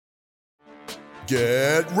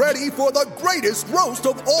Get ready for the greatest roast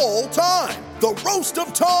of all time, the Roast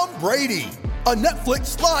of Tom Brady, a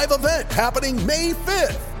Netflix live event happening May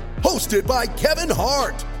 5th. Hosted by Kevin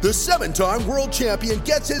Hart, the 7-time world champion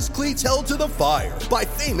gets his cleats held to the fire by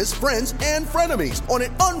famous friends and frenemies on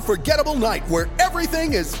an unforgettable night where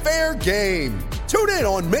everything is fair game. Tune in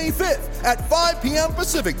on May 5th at 5 p.m.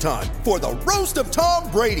 Pacific time for the Roast of Tom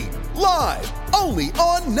Brady, live only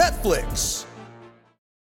on Netflix.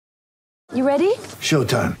 You ready?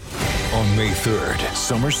 Showtime. On May 3rd,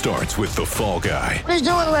 summer starts with The Fall Guy. Let's do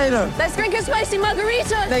it later. Let's drink a spicy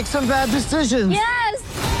margarita. Make some bad decisions. Yes!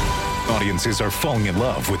 Audiences are falling in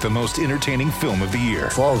love with the most entertaining film of the year.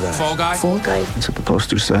 Fall Guy. Fall Guy? Fall guy. That's what the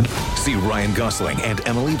poster said. See Ryan Gosling and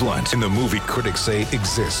Emily Blunt in the movie critics say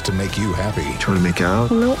exists to make you happy. Trying to make it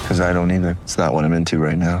out? Nope. Because I don't either. It's not what I'm into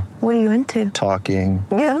right now. What are you into? Talking.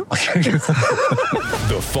 Yeah.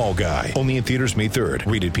 The Fall Guy. Only in theaters May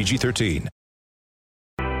 3rd. Rated PG-13.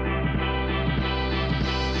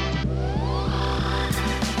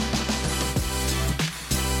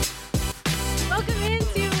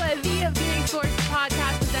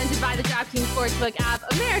 By the DraftKings Sportsbook app,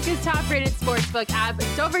 America's top-rated sportsbook app.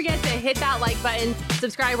 Don't forget to hit that like button,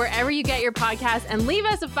 subscribe wherever you get your podcast, and leave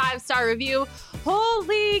us a 5-star review.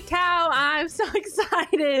 Holy cow, I'm so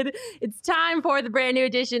excited. It's time for the brand new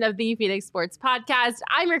edition of the Phoenix Sports Podcast.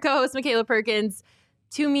 I'm your co-host, Michaela Perkins.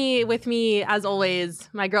 With me, as always,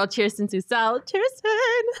 my girl, Kirsten Susel.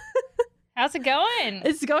 Kirsten! How's it going?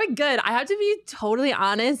 It's going good. I have to be totally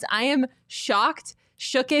honest. I am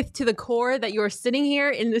shooketh to the core that you are sitting here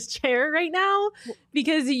in this chair right now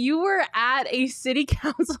because you were at a city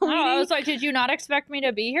council meeting. I was like, did you not expect me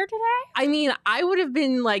to be here today? I mean, I would have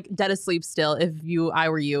been like dead asleep still if I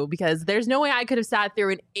were you, because there's no way I could have sat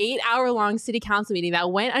through an 8-hour-long city council meeting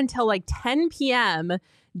that went until like 10 p.m.,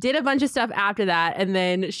 did a bunch of stuff after that, and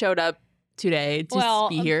then showed up today to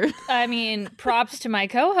be here. I mean, props to my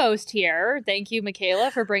co-host here. Thank you, Michaela,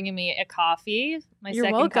 for bringing me a coffee. You're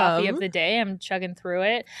second welcome. Coffee of the day. I'm chugging through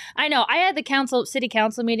it. I know. I had the city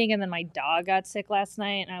council meeting, and then my dog got sick last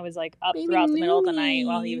night, and I was like up throughout the middle of the night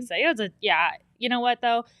while he was sick. You know what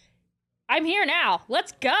though? I'm here now.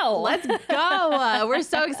 Let's go. Let's go. We're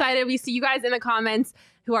so excited. We see you guys in the comments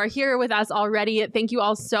who are here with us already. Thank you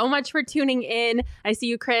all so much for tuning in. I see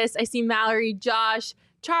you, Chris. I see Mallory, Josh,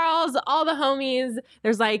 Charles, all the homies.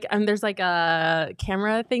 There's like a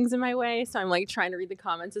camera things in my way, so I'm like trying to read the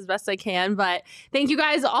comments as best I can. But thank you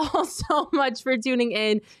guys all so much for tuning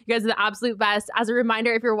in. You guys are the absolute best. As a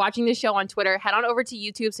reminder, if you're watching the show on Twitter, head on over to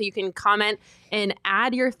YouTube so you can comment and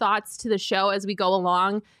add your thoughts to the show as we go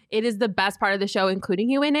along. It is the best part of the show, including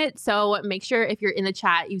you in it. So make sure if you're in the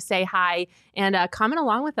chat, you say hi and comment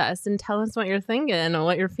along with us and tell us what you're thinking and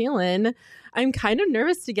what you're feeling. I'm kind of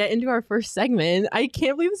nervous to get into our first segment. I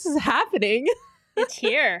can't believe this is happening. It's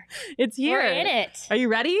here. It's here. We're in it. Are you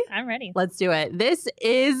ready? I'm ready. Let's do it. This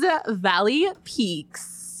is Valley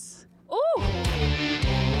Peaks. Ooh.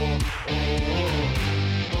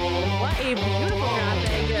 What a beautiful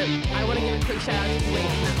graphic. I want to give a quick shout out to Wayne,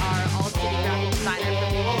 our all-city graphic designer, for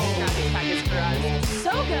making this graphic package for us.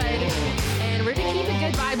 So good. And we're going to keep the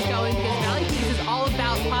good vibes going because Valley Peaks is all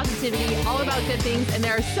about positivity, all about good things, and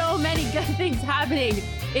there are so many good things happening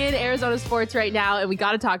in Arizona sports right now, and we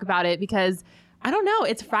got to talk about it because I don't know.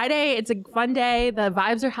 It's Friday. It's a fun day. The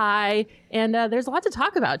vibes are high, and there's a lot to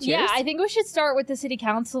talk about. Cheers. Yeah, I think we should start with the city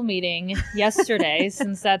council meeting yesterday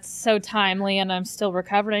since that's so timely and I'm still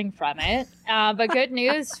recovering from it. But good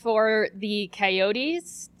news for the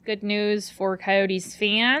Coyotes. Good news for Coyotes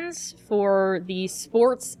fans, for the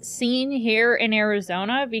sports scene here in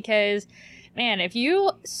Arizona, because man, if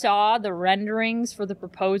you saw the renderings for the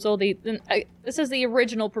proposal, this is the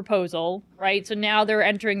original proposal, right? So now they're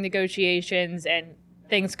entering negotiations and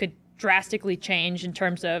things could drastically change in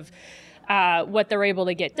terms of what they're able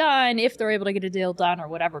to get done, if they're able to get a deal done or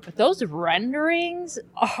whatever. But those renderings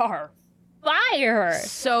are fire.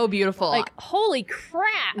 So beautiful. Like, holy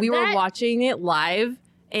crap. We were watching it live.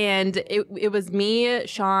 And it was me,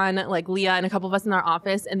 Sean, like Leah, and a couple of us in our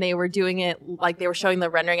office, and they were doing it like they were showing the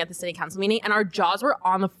rendering at the city council meeting, and our jaws were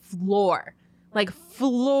on the floor, like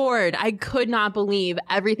floored. I could not believe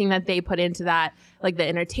everything that they put into that, like the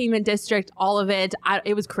entertainment district, all of it.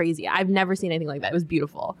 It was crazy. I've never seen anything like that. It was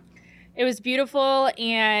beautiful. It was beautiful,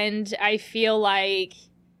 and I feel like,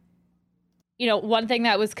 you know, one thing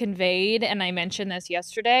that was conveyed, and I mentioned this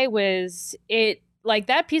yesterday, was like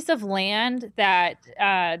that piece of land that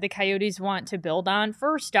the Coyotes want to build on,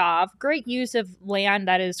 first off, great use of land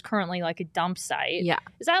that is currently like a dump site. Yeah.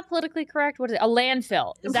 Is that politically correct? What is it? A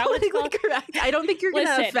landfill. Is that what it's called? Correct. I don't think you're going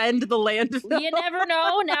to offend the landfill. You never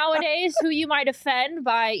know nowadays who you might offend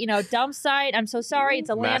by, dump site. I'm so sorry. It's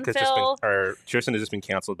a landfill. Kirsten has just been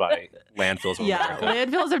canceled by landfills. Yeah,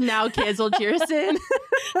 landfills have now canceled Kirsten.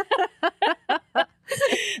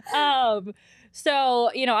 So,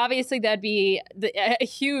 obviously that'd be a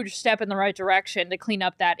huge step in the right direction to clean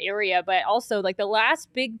up that area. But also, like, the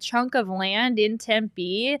last big chunk of land in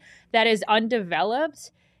Tempe that is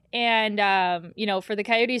undeveloped. And, for the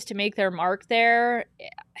Coyotes to make their mark there,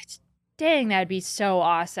 dang, that'd be so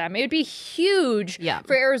awesome. It'd be huge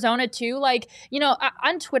for Arizona, too. Like,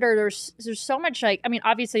 on Twitter, there's so much, like, I mean,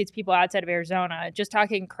 obviously it's people outside of Arizona just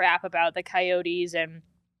talking crap about the Coyotes and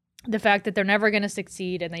the fact that they're never going to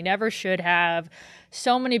succeed and they never should have.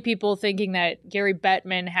 So many people thinking that Gary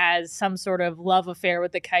Bettman has some sort of love affair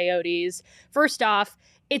with the Coyotes. First off,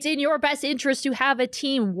 it's in your best interest to have a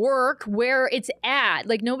team work where it's at.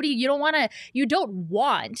 Like, you don't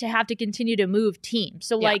want to have to continue to move teams.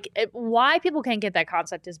 So why people can't get that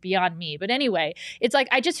concept is beyond me. But anyway, it's like,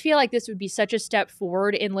 I just feel like this would be such a step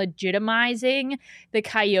forward in legitimizing the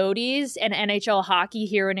Coyotes and NHL hockey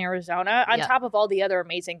here in Arizona on top of all the other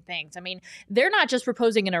amazing things. I mean, they're not just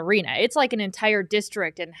proposing an arena. It's like an entire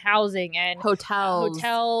district and housing and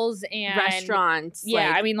hotels and restaurants.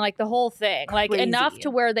 Yeah. I mean, like the whole thing, like crazy. Enough to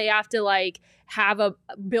where they have to like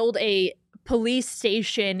build a police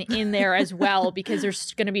station in there as well because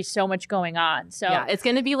there's going to be so much going on. So yeah, it's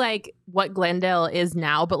going to be like what Glendale is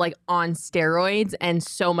now, but like on steroids and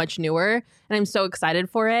so much newer. And I'm so excited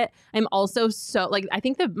for it. I'm also I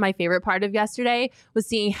think my favorite part of yesterday was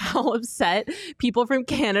seeing how upset people from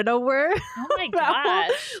Canada were. Oh my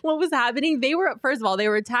gosh. What was happening. First of all, they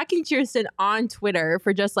were attacking Kirsten on Twitter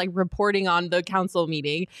for just like reporting on the council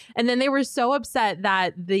meeting. And then they were so upset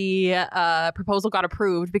that the proposal got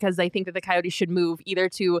approved because they think that the Coyotes should move either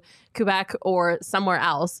to Quebec or somewhere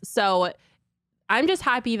else. So I'm just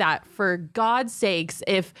happy that, for God's sakes,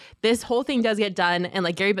 if this whole thing does get done, and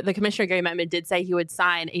like the Commissioner Gary Bettman did say he would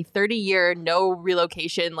sign a 30-year no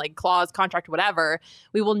relocation like clause, contract, whatever,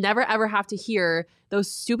 we will never ever have to hear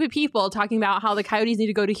those stupid people talking about how the Coyotes need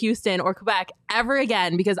to go to Houston or Quebec ever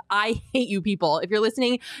again, because I hate you people. If you're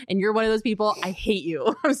listening and you're one of those people, I hate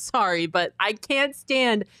you. I'm sorry, but I can't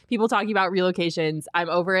stand people talking about relocations. I'm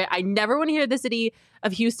over it. I never want to hear the city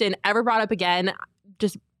of Houston ever brought up again.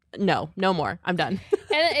 Just no more. I'm done.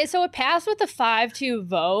 And so it passed with a 5-2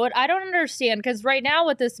 vote. I don't understand, because right now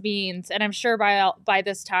what this means, and I'm sure by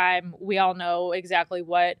this time we all know exactly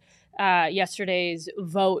what yesterday's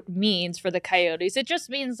vote means for the Coyotes. It just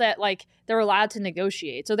means that like they're allowed to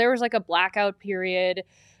negotiate. So there was like a blackout period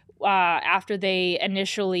after they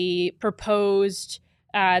initially proposed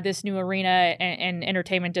this new arena and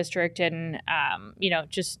entertainment district and,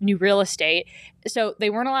 just new real estate. So they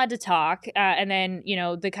weren't allowed to talk. And then,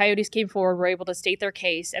 the Coyotes came forward, were able to state their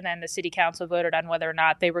case. And then the city council voted on whether or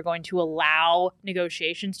not they were going to allow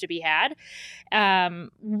negotiations to be had.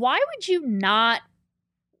 Why would you not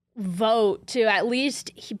vote to at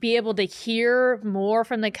least be able to hear more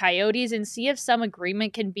from the Coyotes and see if some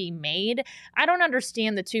agreement can be made? I don't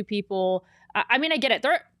understand the two people. I mean, I get it.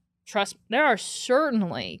 Trust me, there are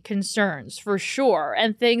certainly concerns for sure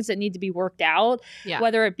and things that need to be worked out,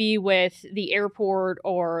 whether it be with the airport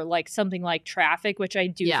or like something like traffic, which I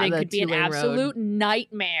do think could be an absolute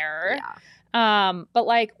nightmare. Yeah. But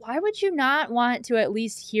like, why would you not want to at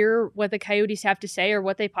least hear what the Coyotes have to say or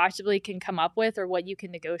what they possibly can come up with or what you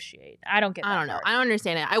can negotiate? I don't get that. I don't know. I don't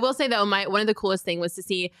understand it. I will say though, one of the coolest thing was to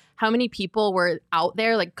see how many people were out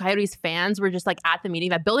there. Like Coyotes fans were just like at the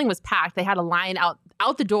meeting. That building was packed. They had a line out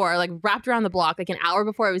the door, like wrapped around the block, like an hour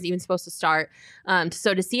before it was even supposed to start.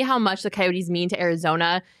 So to see how much the Coyotes mean to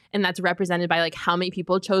Arizona, and that's represented by like how many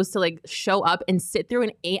people chose to like show up and sit through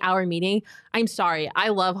an 8-hour meeting. I'm sorry. I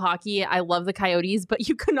love hockey. I love the Coyotes, but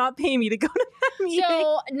you could not pay me to go to that meeting.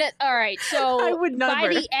 So, all right. So I would never. By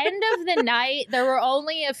the end of the night, there were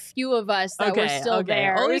only a few of us that were still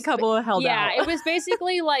there. Only a couple held out. Yeah, it was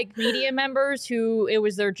basically like media members who it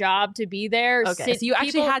was their job to be there. Okay, so you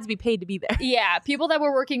actually had to be paid to be there. Yeah, people that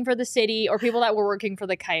were working for the city or people that were working for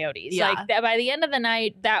the Coyotes. Yeah. Like by the end of the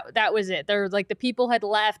night, that was it. There was like the people had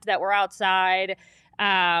left that were outside.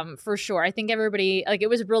 For sure. I think everybody, like, it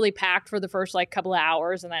was really packed for the first like couple of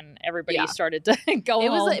hours, and then everybody started to go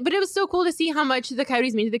home. But it was so cool to see how much the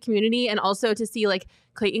Coyotes mean to the community, and also to see like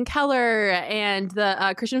Clayton Keller and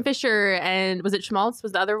the Christian Fisher, and was it Schmaltz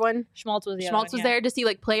was the other one? Schmaltz was the other Schmaltz one, was there to see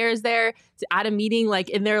like players there at a meeting, like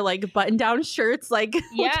in their like button-down shirts, like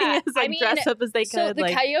looking as like dressed up as they so could. the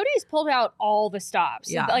like Coyotes pulled out all the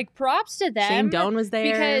stops. Yeah. Like props to them. Shane Doan was there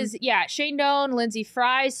because Shane Doan, Lindsey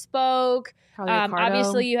Fry spoke.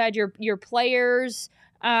 Obviously you had your players,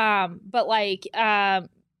 but like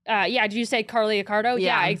did you say Carly Accardo?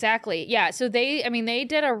 Yeah, exactly. Yeah, so they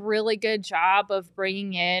did a really good job of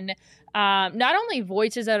bringing in not only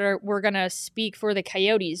voices that were going to speak for the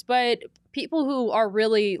Coyotes, but people who are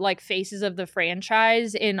really like faces of the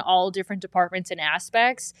franchise in all different departments and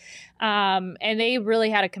aspects. And they really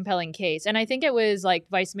had a compelling case. And I think it was like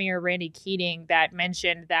Vice Mayor Randy Keating that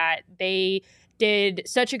mentioned that they did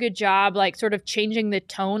such a good job, like sort of changing the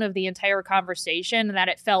tone of the entire conversation, and that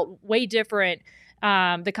it felt way different.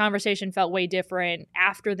 The conversation felt way different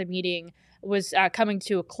after the meeting was coming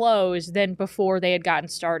to a close than before they had gotten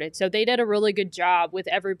started. So they did a really good job with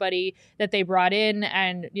everybody that they brought in,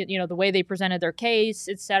 and the way they presented their case,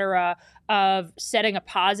 et cetera, of setting a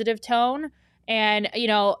positive tone. And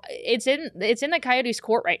it's in the Coyotes'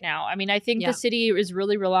 court right now. I mean, I think the city is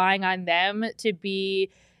really relying on them to be,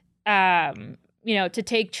 to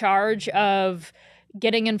take charge of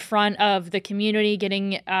getting in front of the community,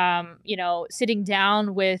 getting, sitting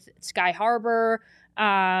down with Sky Harbor,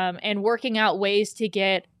 and working out ways to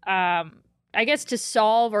get, to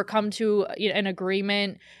solve or come to an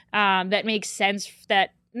agreement that makes sense,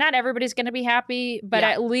 that not everybody's going to be happy, but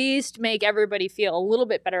at least make everybody feel a little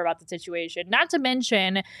bit better about the situation. Not to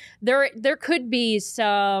mention, there could be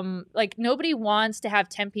some, like, nobody wants to have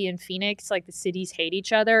Tempe and Phoenix, like, the cities hate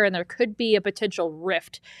each other, and there could be a potential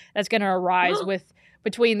rift that's going to arise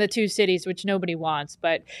between the two cities, which nobody wants.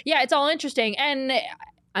 But yeah, it's all interesting. And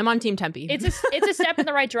I'm on Team Tempe. It's a step in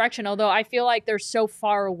the right direction, although I feel like they're so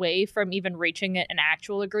far away from even reaching an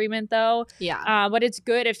actual agreement, though. Yeah. But it's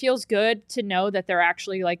good. It feels good to know that they're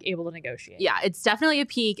actually like able to negotiate. Yeah, it's definitely a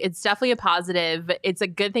peak. It's definitely a positive. It's a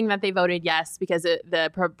good thing that they voted yes, because the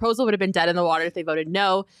proposal would have been dead in the water if they voted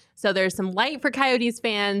no. So there's some light for Coyotes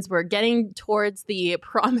fans. We're getting towards the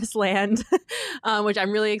promised land, which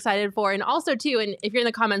I'm really excited for. And also, too, and if you're in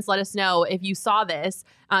the comments, let us know if you saw this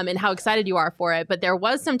and how excited you are for it. But there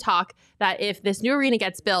was some talk that if this new arena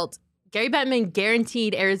gets built, Gary Bettman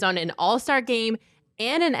guaranteed Arizona an all-star game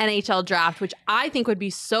and an NHL draft, which I think would be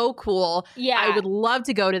so cool. Yeah. I would love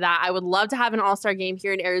to go to that. I would love to have an all-star game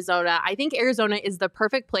here in Arizona. I think Arizona is the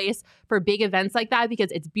perfect place for big events like that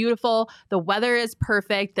because it's beautiful. The weather is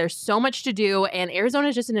perfect. There's so much to do. And Arizona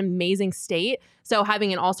is just an amazing state. So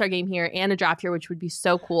having an all-star game here and a draft here, which would be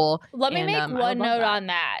so cool. Let me make one note on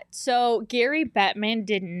that. So Gary Bettman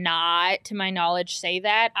did not, to my knowledge, say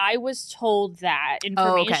that. I was told that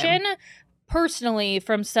information. Personally,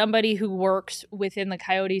 from somebody who works within the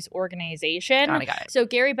Coyotes organization. Got it. So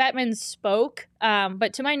Gary Bettman spoke,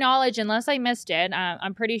 but to my knowledge, unless I missed it,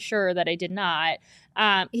 I'm pretty sure that I did not.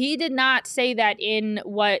 He did not say that in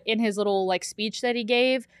his little like speech that he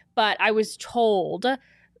gave, but I was told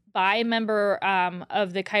by a member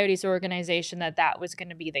of the Coyotes organization that was going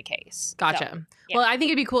to be the case. Gotcha. So, yeah. Well, I think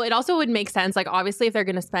it'd be cool. It also would make sense. Like, obviously, if they're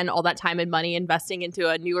going to spend all that time and money investing into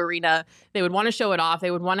a new arena, they would want to show it off.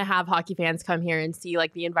 They would want to have hockey fans come here and see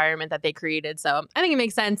like the environment that they created. So I think it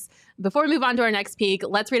makes sense. Before we move on to our next peak,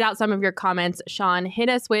 let's read out some of your comments. Sean, hit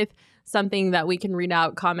us with something that we can read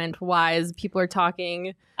out comment-wise. People are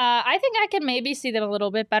talking. I think I can maybe see them a little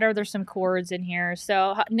bit better. There's some chords in here.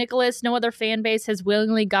 So, Nicholas, no other fan base has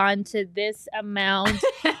willingly gone to this amount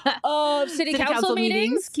of city council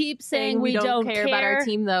meetings. Keep saying we don't care about our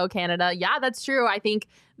team, though, Canada. Yeah, that's true. I think,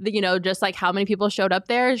 just like how many people showed up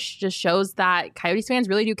there just shows that Coyotes fans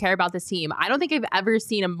really do care about this team. I don't think I've ever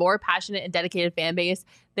seen a more passionate and dedicated fan base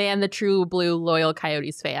than the true blue loyal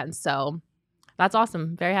Coyotes fans. So that's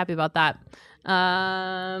awesome. Very happy about that.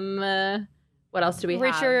 What else do we have?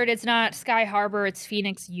 Richard, it's not Sky Harbor, it's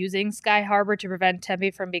Phoenix using Sky Harbor to prevent Tempe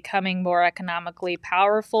from becoming more economically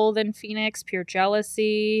powerful than Phoenix. Pure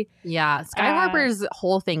jealousy. Yeah, Sky Harbor's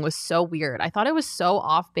whole thing was so weird. I thought it was so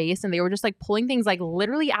off base, and they were just like pulling things like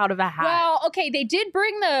literally out of a hat. Well, okay, they did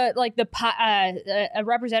bring a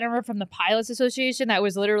representative from the Pilots Association that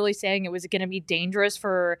was literally saying it was going to be dangerous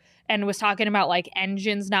and was talking about like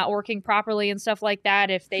engines not working properly and stuff like that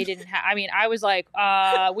if they didn't have. I mean, I was like,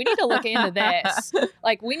 we need to look into this.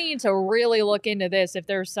 Like, we need to really look into this if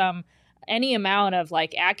there's any amount of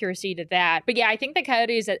like accuracy to that. But yeah, I think the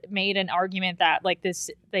Coyotes made an argument that like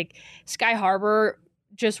this, like Sky Harbor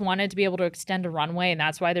just wanted to be able to extend a runway, and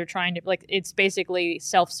that's why they're trying to, like, it's basically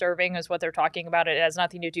self-serving is what they're talking about. It has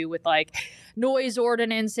nothing to do with like noise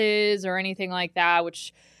ordinances or anything like that,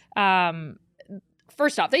 which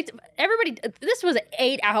first off, this was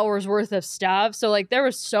 8 hours worth of stuff. So like there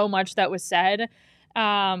was so much that was said.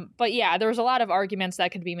 But yeah, there was a lot of arguments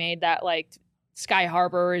that could be made that like Sky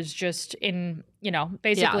Harbor is just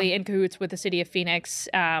basically in cahoots with the city of Phoenix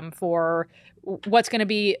for what's going to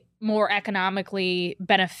be more economically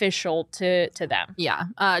beneficial to them. Yeah.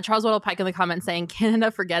 Charles Waddle Pike in the comments saying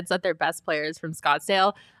Canada forgets that their best players from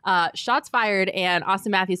Scottsdale. Shots fired and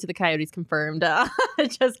Austin Matthews to the Coyotes confirmed.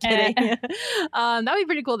 Just kidding. That would be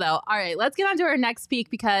pretty cool though. All right, let's get on to our next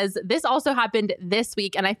speak because this also happened this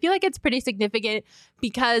week and I feel like it's pretty significant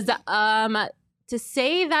because to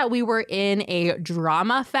say that we were in a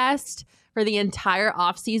drama fest for the entire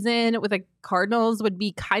offseason with the Cardinals would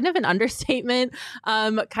be kind of an understatement.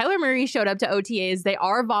 Kyler Murray showed up to OTAs. They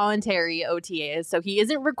are voluntary OTAs, so he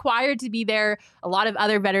isn't required to be there. A lot of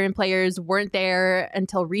other veteran players weren't there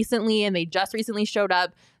until recently, and they just recently showed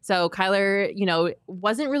up. So Kyler,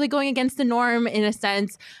 wasn't really going against the norm in a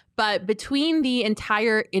sense. But between the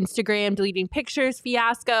entire Instagram deleting pictures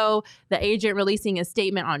fiasco, the agent releasing a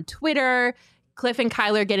statement on Twitter, Cliff and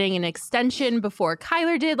Kyler getting an extension before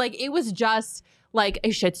Kyler did. Like, it was just like a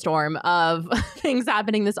shitstorm of things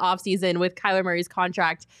happening this offseason with Kyler Murray's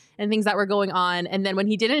contract and things that were going on. And then when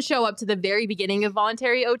he didn't show up to the very beginning of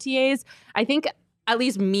voluntary OTAs, I think, at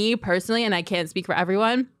least me personally, and I can't speak for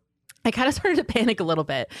everyone, I kind of started to panic a little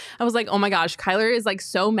bit. I was like, oh my gosh, Kyler is like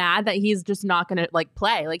so mad that he's just not going to like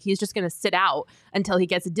play. Like he's just going to sit out until he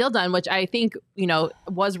gets a deal done, which I think,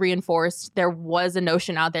 was reinforced. There was a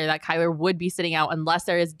notion out there that Kyler would be sitting out unless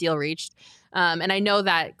there is a deal reached. And I know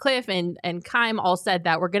that Cliff and Keim all said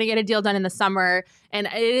that we're going to get a deal done in the summer. And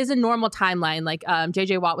it is a normal timeline. Like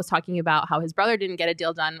JJ Watt was talking about how his brother didn't get a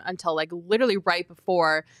deal done until like literally right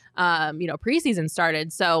before, preseason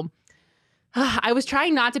started. So I was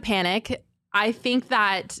trying not to panic. I think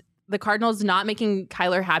that the Cardinals not making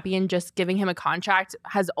Kyler happy and just giving him a contract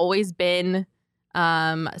has always been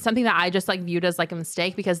something that I just like viewed as like a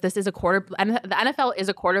mistake because this is the NFL is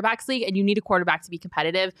a quarterbacks league and you need a quarterback to be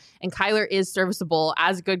competitive. And Kyler is serviceable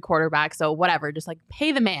as a good quarterback. So whatever, just like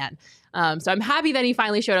pay the man. So I'm happy that he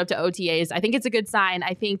finally showed up to OTAs. I think it's a good sign.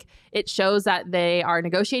 I think it shows that they are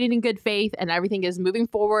negotiating in good faith and everything is moving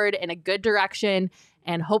forward in a good direction.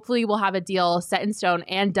 And hopefully we'll have a deal set in stone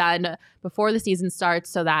and done before the season starts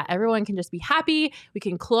so that everyone can just be happy. We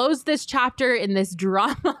can close this chapter in this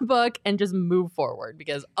drama book and just move forward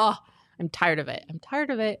because, I'm tired of it. I'm tired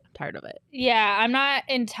of it. Yeah, I'm not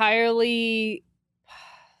entirely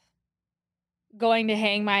going to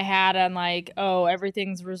hang my hat on like,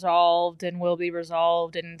 everything's resolved and will be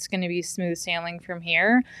resolved and it's going to be smooth sailing from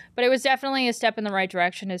here. But it was definitely a step in the right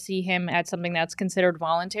direction to see him at something that's considered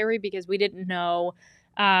voluntary because we didn't know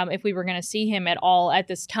if we were going to see him at all at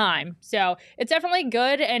this time. So it's definitely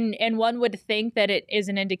good. And one would think that it is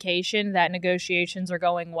an indication that negotiations are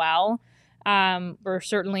going well. We're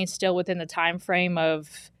certainly still within the time frame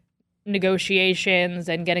of negotiations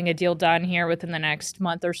and getting a deal done here within the next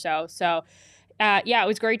month or so. So it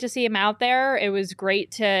was great to see him out there. It was great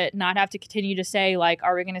to not have to continue to say, like,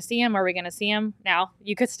 are we going to see him? Are we going to see him? Now,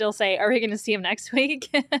 you could still say, are we going to see him next week?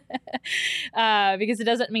 Because it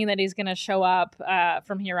doesn't mean that he's going to show up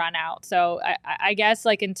from here on out. So I guess,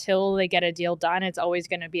 like, until they get a deal done, it's always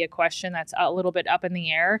going to be a question that's a little bit up in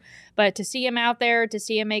the air. But to see him out there, to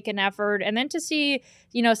see him make an effort, and then to see,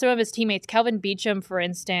 some of his teammates, Kelvin Beachum, for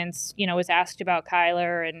instance, was asked about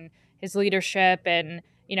Kyler and his leadership and,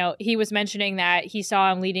 he was mentioning that he saw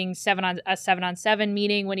him leading a 7-on-7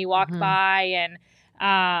 meeting when he walked by, and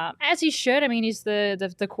as he should. I mean, he's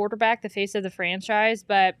the quarterback, the face of the franchise.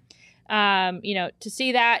 But to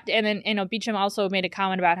see that, and then Beachum also made a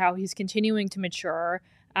comment about how he's continuing to mature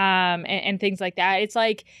and things like that. It's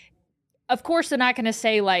like, of course, they're not going to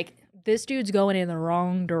say like, this dude's going in the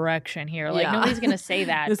wrong direction here. Like nobody's going to say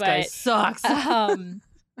that. This guy sucks.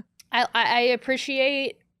 I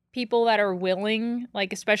appreciate people that are willing,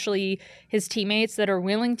 like especially his teammates that are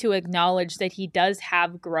willing to acknowledge that he does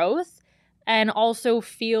have growth and also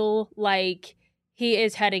feel like he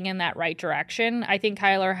is heading in that right direction. I think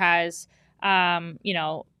Kyler has,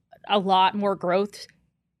 a lot more growth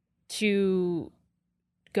to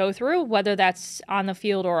go through, whether that's on the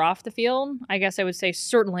field or off the field. I guess I would say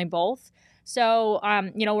certainly both. So,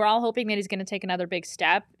 we're all hoping that he's going to take another big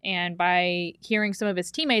step. And by hearing some of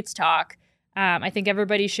his teammates talk, I think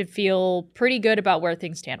everybody should feel pretty good about where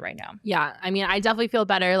things stand right now. Yeah, I mean, I definitely feel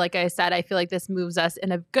better. Like I said, I feel like this moves us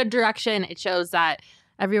in a good direction. It shows that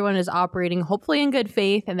everyone is operating hopefully in good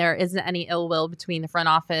faith and there isn't any ill will between the front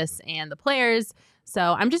office and the players. So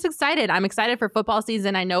I'm just excited. I'm excited for football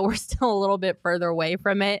season. I know we're still a little bit further away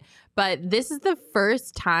from it, but this is the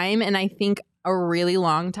first time, and I think a really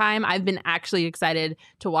long time. I've been actually excited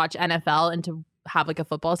to watch NFL and to have like a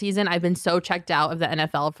football season. I've been so checked out of the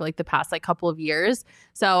NFL for like the past like couple of years.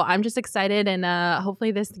 So I'm just excited, and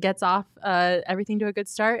hopefully this gets off everything to a good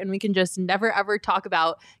start, and we can just never ever talk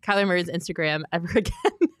about Kyler Murray's Instagram ever again.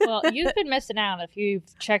 Well, you've been missing out if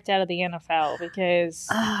you've checked out of the NFL, because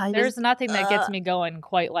there's nothing that gets me going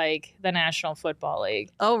quite like the National Football League.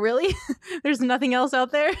 Oh, really? There's nothing else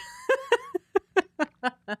out there?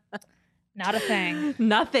 Not a thing.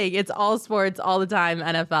 Nothing. It's all sports all the time,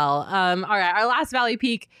 NFL. All right, our last Valley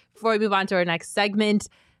Peak before we move on to our next segment.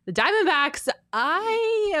 The Diamondbacks,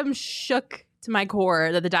 I am shook to my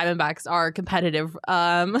core that the Diamondbacks are competitive.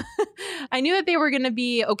 I knew that they were going to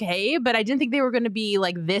be okay, but I didn't think they were going to be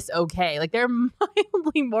like this okay. Like they're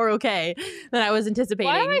mildly more okay than I was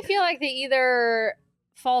anticipating. Why do I feel like they either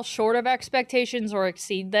fall short of expectations or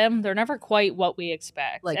exceed them? They're never quite what we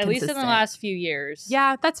expect, like at least in the last few years.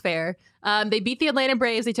 Yeah, that's fair. They beat the Atlanta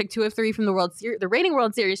Braves. They took 2 of 3 from the reigning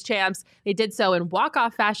World Series champs. They did so in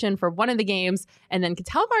walk-off fashion for one of the games. And then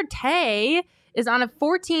Ketel Marte is on a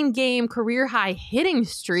 14-game career-high hitting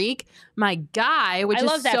streak. My guy, which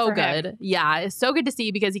is so good. Him. Yeah, it's so good to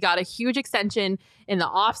see because he got a huge extension in the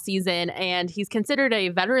offseason, and he's considered a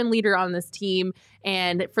veteran leader on this team.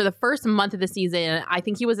 And for the first month of the season, I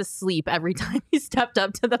think he was asleep every time he stepped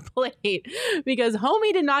up to the plate because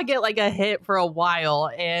homie did not get like a hit for a while,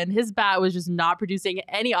 and his bat was just not producing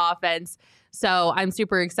any offense. So I'm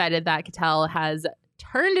super excited that Ketel has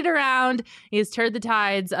turned it around. He's turned the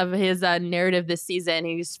tides of his narrative this season.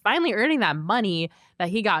 He's finally earning that money that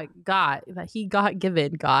he got that he got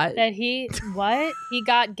gave.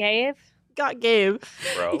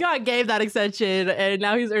 Bro. He gave that extension, and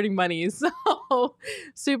now he's earning money. So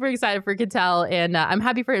super excited for Ketel, and I'm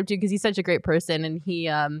happy for him too because he's such a great person, and he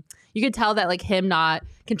you could tell that like him not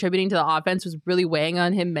contributing to the offense was really weighing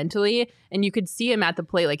on him mentally, and you could see him at the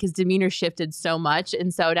plate, like his demeanor shifted so much,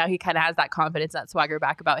 and so now he kind of has that confidence, that swagger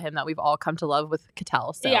back about him that we've all come to love with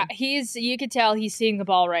Ketel. So yeah, you could tell he's seeing the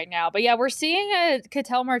ball right now. But yeah, we're seeing a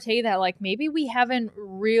Ketel Marte that like maybe we haven't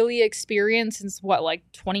really experienced since like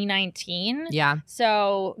 2019. Yeah.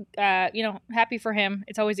 So happy for him.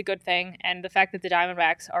 It's always a good thing, and the fact that the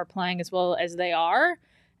Diamondbacks are playing as well as they are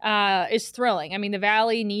is thrilling. I mean, the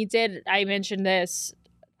Valley needs it. I mentioned this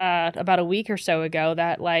about a week or so ago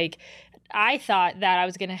that like I thought that I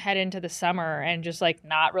was going to head into the summer and just like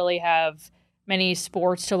not really have many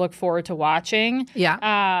sports to look forward to watching. Yeah.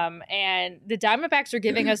 And the Diamondbacks are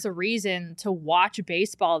giving us a reason to watch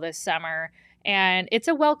baseball this summer. And it's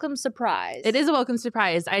a welcome surprise. It is a welcome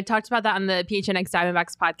surprise. I talked about that on the PHNX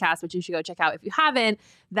Diamondbacks podcast, which you should go check out if you haven't,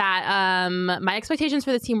 that my expectations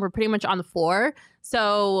for this team were pretty much on the floor.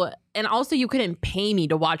 So, and also you couldn't pay me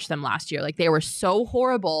to watch them last year. Like they were so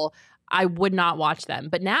horrible, I would not watch them.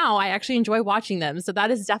 But now I actually enjoy watching them. So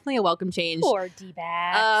that is definitely a welcome change. Poor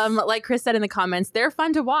D-backs. Like Chris said in the comments, they're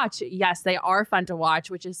fun to watch. Yes, they are fun to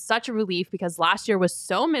watch, which is such a relief because last year was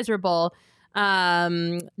so miserable.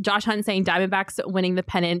 Josh Hunt saying Diamondbacks winning the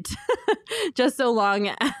pennant just so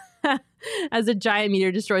long as a giant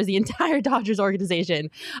meteor destroys the entire Dodgers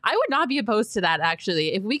organization. I would not be opposed to that,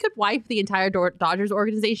 actually. If we could wipe the entire Dodgers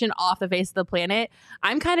organization off the face of the planet,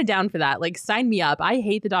 I'm kind of down for that. Like, sign me up. I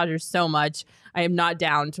hate the Dodgers so much. I am not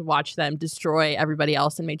down to watch them destroy everybody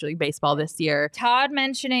else in Major League Baseball this year. Todd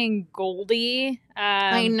mentioning Goldie.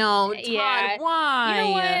 I know. Todd, yeah.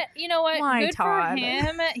 Why? You know what? Why, Good Todd? for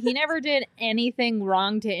him. He never did anything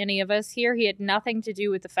wrong to any of us here. He had nothing to do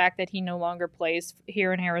with the fact that he no longer plays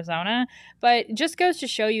here in Arizona. But it just goes to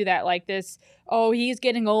show you that, like, this, he's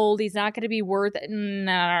getting old, he's not going to be worth it.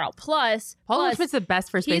 No. Plus, Paul Goldschmidt's the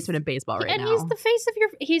best first baseman in baseball right now. And he's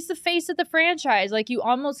the face of the franchise. Like, you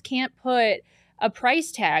almost can't put a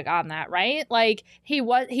price tag on that, right? Like, he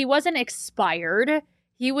wasn't expired.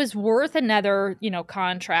 He was worth another,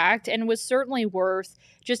 contract, and was certainly worth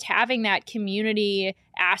just having that community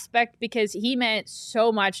aspect because he meant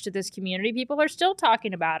so much to this community. People are still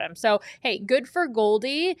talking about him. So, hey, good for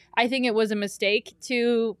Goldie. I think it was a mistake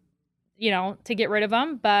to get rid of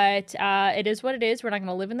him, but it is what it is. We're not going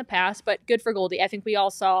to live in the past, but good for Goldie. I think we all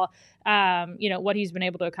saw, what he's been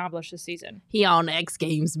able to accomplish this season. He on X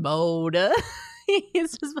Games mode.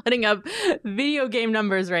 He's just putting up video game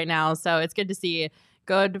numbers right now, so it's good to see.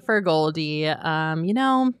 Good for Goldie. It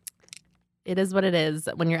is what it is.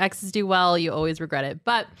 When your exes do well, you always regret it.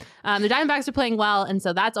 But the Diamondbacks are playing well, and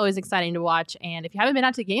so that's always exciting to watch. And if you haven't been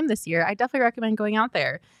out to a game this year, I definitely recommend going out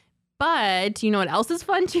there. But you know what else is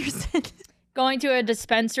fun, Kirsten? Going to a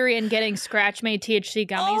dispensary and getting scratch-made THC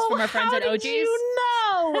gummies from our friends at OG's. You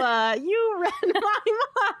know? You read my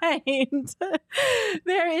mind.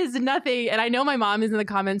 There is nothing. And I know my mom is in the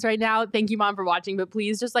comments right now. Thank you, Mom, for watching. But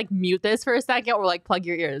please just like mute this for a second or like plug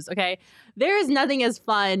your ears, okay? There is nothing as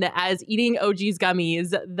fun as eating OG's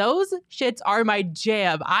gummies. Those shits are my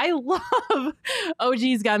jam. I love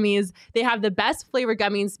OG's gummies. They have the best flavored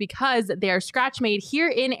gummies because they are scratch made here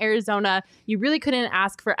in Arizona. You really couldn't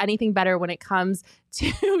ask for anything better when it comes to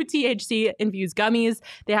THC infused gummies.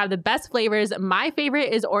 They have the best flavors. My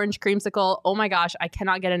favorite is orange creamsicle. Oh my gosh, I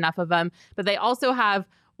cannot get enough of them. But they also have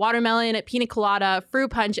watermelon, pina colada, fruit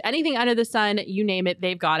punch, anything under the sun, you name it,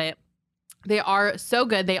 they've got it. They are so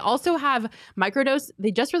good. They also have microdose. They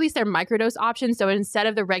just released their microdose options. So instead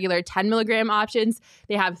of the regular 10 milligram options,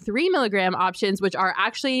 they have 3 milligram options, which are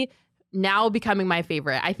actually now becoming my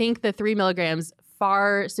favorite. I think the 3 milligrams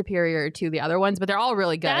far superior to the other ones, but they're all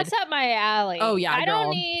really good. That's up my alley. Oh yeah, I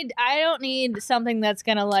don't need something that's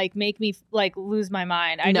gonna like make me like lose my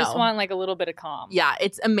mind. I just want like a little bit of calm. Yeah,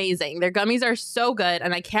 it's amazing. Their gummies are so good,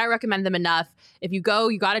 and I can't recommend them enough. If you go,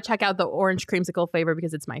 you got to check out the orange creamsicle flavor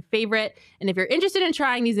because it's my favorite. And if you're interested in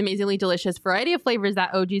trying these amazingly delicious variety of flavors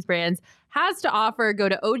that OG's Brands has to offer, go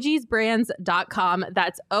to ogsbrands.com.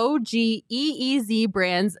 That's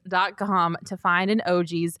OGEEZbrands.com to find an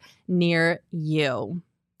OG's near you.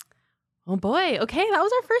 Oh boy. Okay, that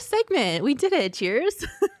was our first segment. We did it. Cheers.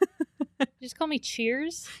 Just call me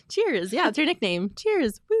Cheers. Cheers. Yeah, it's your nickname.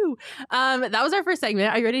 Cheers. Woo. That was our first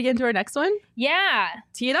segment. Are you ready to get into our next one? Yeah.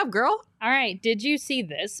 Tee it up, girl. All right. Did you see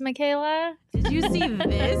this, Michaela? Did you see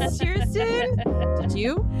this, Kirsten? Did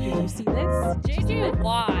you see this? JJ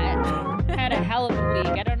Watt had a hell of a week.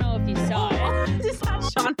 I don't know if you saw it. Just had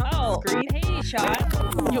Sean on the screen. Hey, Sean.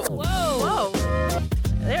 Whoa.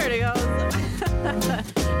 There it goes.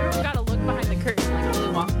 Everyone's got to look behind the curtain like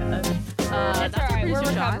Willy Wonka. That's all right. We're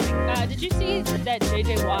recovering. Did you see that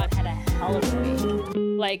JJ Watt had a hell of a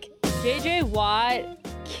week? Like, JJ Watt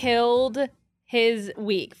killed his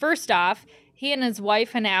week. First off, he and his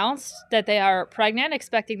wife announced that they are pregnant,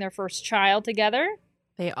 expecting their first child together.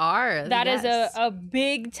 They are. That is a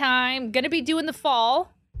big time. Going to be due in the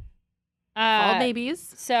fall. Fall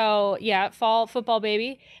babies. So, yeah, fall football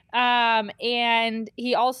baby. And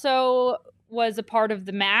he also was a part of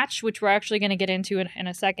the match, which we're actually going to get into in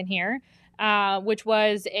a second here, which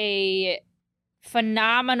was a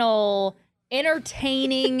phenomenal,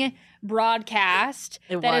 entertaining broadcast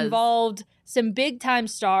that involved some big-time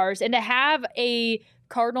stars. And to have a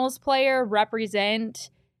Cardinals player represent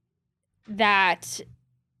that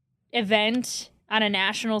event on a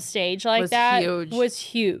national stage like that was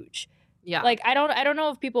huge. Yeah. Like, I don't know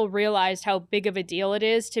if people realized how big of a deal it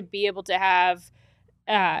is to be able to have,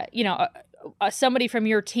 somebody from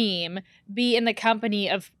your team be in the company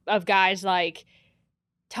of guys like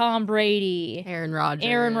Tom Brady, Aaron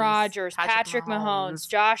Rodgers, Patrick Mahomes,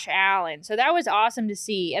 Josh Allen. So that was awesome to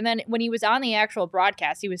see. And then when he was on the actual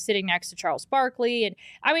broadcast, he was sitting next to Charles Barkley. And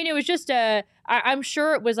I mean, it was just I'm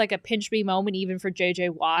sure it was like a pinch me moment even for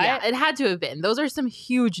JJ Watt. Yeah, it had to have been. Those are some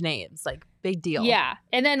huge names, like big deal. Yeah.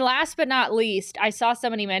 And then last but not least, I saw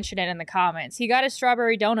somebody mention it in the comments. He got a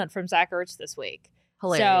strawberry donut from Zach Ertz this week.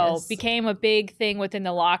 Hilarious. So became a big thing within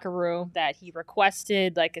the locker room that he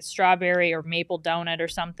requested like a strawberry or maple donut or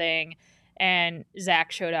something. And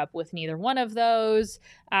Zach showed up with neither one of those.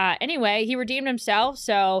 Anyway, he redeemed himself.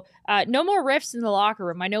 So no more rifts in the locker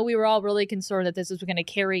room. I know we were all really concerned that this was going to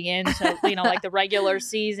carry into, like the regular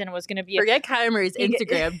season was going to be. Forget Kyler Murray's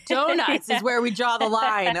Instagram. Donuts is where we draw the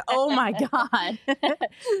line. Oh my God.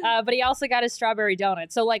 But he also got a strawberry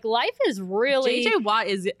donut. So like life is really. JJ Watt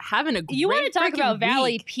is having a great You want to talk about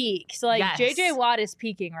Valley week. Peaks. Like yes. JJ Watt is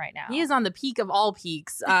peaking right now. He is on the peak of all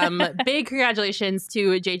peaks. Big congratulations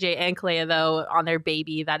to JJ and Kalea though on their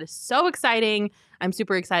baby. That is so exciting. I'm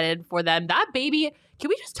super excited for them. That baby, can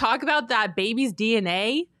we just talk about that baby's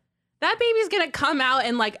DNA? That baby's going to come out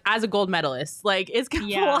and like as a gold medalist. Like it's going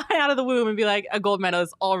to fly out of the womb and be like a gold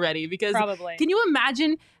medalist already. Because probably. Can you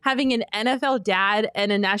imagine having an NFL dad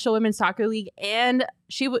and a National Women's Soccer League? And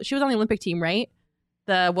she was on the Olympic team, right?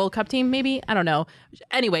 The World Cup team, maybe? I don't know.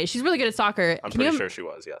 Anyway, she's really good at soccer. I'm pretty sure she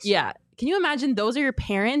was, yes. Yeah. Can you imagine those are your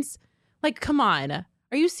parents? Like, come on.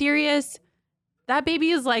 Are you serious? That baby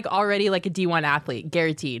is like already like a D1 athlete,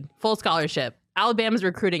 guaranteed. Full scholarship. Alabama's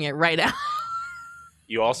recruiting it right now.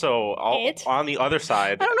 You also, on the other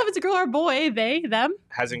side, I don't know if it's a girl or a boy, they, them.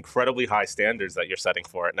 Has incredibly high standards that you're setting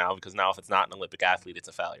for it now, because now if it's not an Olympic athlete, it's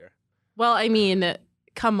a failure. Well, I mean,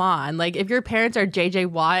 come on. Like, if your parents are JJ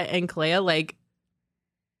Watt and Kalea, like.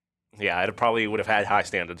 Yeah, it probably would have had high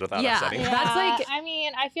standards without upsetting. Yeah, that's like. I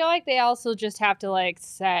mean, I feel like they also just have to like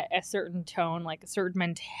set a certain tone, like a certain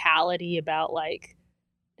mentality about like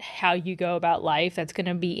how you go about life that's going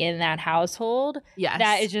to be in that household. Yes.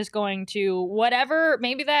 That is just going to whatever,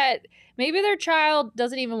 maybe their child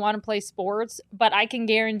doesn't even want to play sports, but I can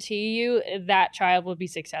guarantee you that child will be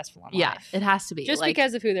successful in life. It has to be. Just like,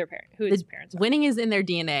 because of who his parents are. winning is in their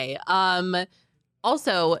DNA.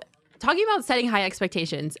 Also, talking about setting high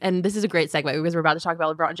expectations, and this is a great segue because we're about to talk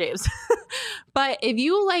about LeBron James. But if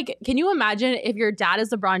you can you imagine if your dad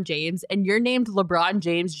is LeBron James and you're named LeBron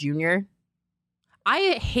James Jr.?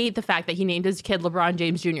 I hate the fact that he named his kid LeBron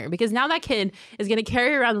James Jr. because now that kid is going to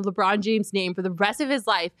carry around the LeBron James name for the rest of his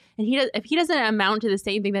life. And if he doesn't amount to the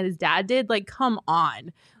same thing that his dad did, come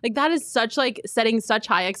on. That is such setting such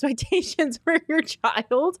high expectations for your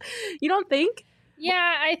child. You don't think?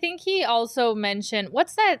 Yeah, I think he also mentioned what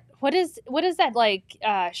is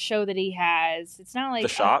that show that he has? It's not like The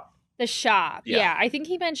Shop. The Shop. Yeah, I think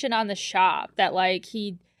he mentioned on The Shop that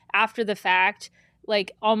he after the fact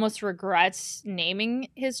almost regrets naming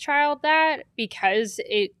his child that because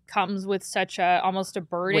it comes with such almost a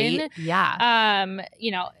burden. Wait, yeah.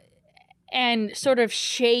 And sort of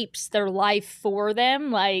shapes their life for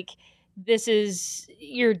them. This is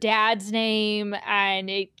your dad's name and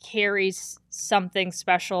it carries something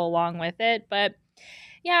special along with it. But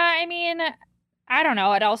yeah, I mean, I don't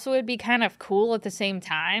know. It also would be kind of cool at the same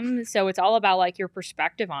time. So it's all about your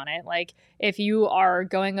perspective on it. If you are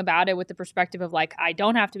going about it with the perspective of I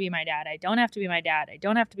don't have to be my dad. I don't have to be my dad. I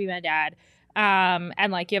don't have to be my dad. And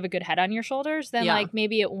you have a good head on your shoulders, then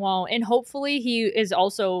maybe it won't. And hopefully he is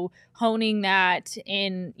also honing that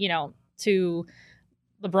in, to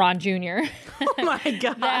LeBron Jr. Oh my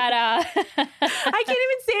God. That I can't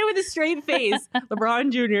even say it with a straight face.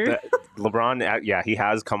 LeBron Jr. LeBron, he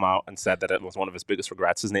has come out and said that it was one of his biggest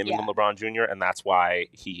regrets is naming him LeBron Jr. And that's why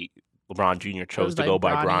LeBron Jr. chose to go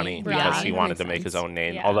by Bronny because he wanted to make his own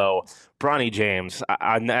name. Yeah. Although Bronny James,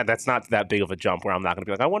 that's not that big of a jump where I'm not going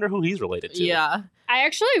to be I wonder who he's related to. Yeah. I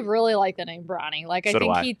actually really like the name Bronny. I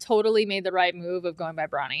think he totally made the right move of going by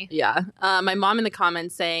Bronny. Yeah. My mom in the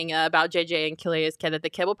comments saying about JJ and Kilia's kid that the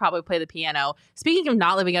kid will probably play the piano. Speaking of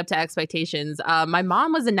not living up to expectations, my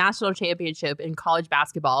mom was a national championship in college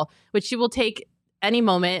basketball, which she will take any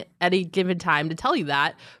moment, any given time to tell you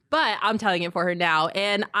that. But I'm telling it for her now.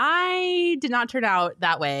 And I did not turn out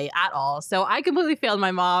that way at all. So I completely failed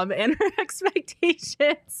my mom and her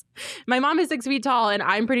expectations. My mom is 6 feet tall and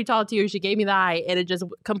I'm pretty tall too. She gave me the height and it just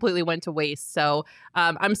completely went to waste. So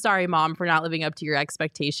I'm sorry, Mom, for not living up to your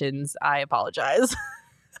expectations. I apologize.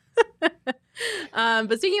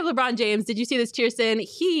 But speaking of LeBron James, did you see this, Kirsten?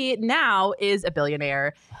 He now is a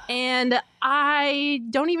billionaire. And I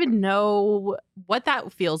don't even know what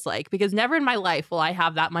that feels like because never in my life will I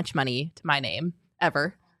have that much money to my name,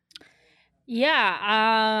 ever.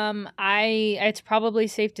 Yeah, it's probably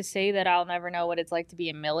safe to say that I'll never know what it's like to be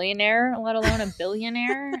a millionaire, let alone a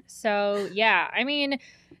billionaire. So, yeah, I mean,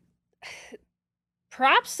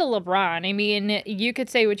 props to LeBron. I mean, you could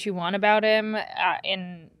say what you want about him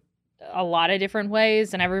in a lot of different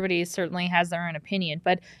ways, and everybody certainly has their own opinion.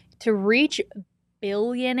 But to reach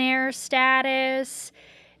billionaire status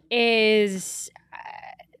is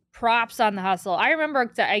props on the hustle. I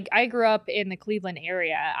remember I grew up in the Cleveland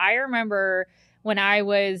area. I remember when I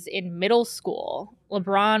was in middle school,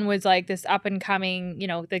 LeBron was this up and coming,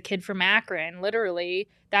 the kid from Akron. Literally,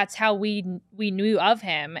 that's how we knew of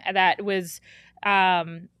him. That was,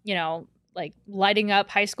 lighting up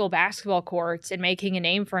high school basketball courts and making a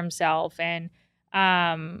name for himself. And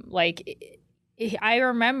I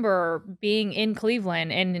remember being in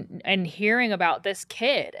Cleveland and hearing about this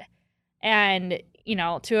kid and,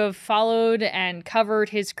 to have followed and covered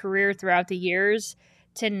his career throughout the years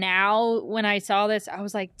to now when I saw this, I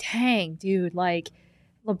was like, dang, dude,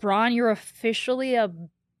 LeBron, you're officially a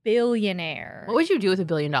billionaire. What would you do with $1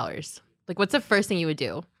 billion? What's the first thing you would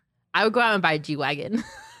do? I would go out and buy a G-Wagon.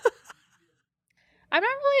 I'm not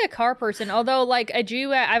really a car person, although a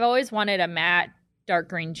G-Wagon, I've always wanted a matte dark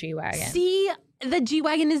green G-Wagon. See, the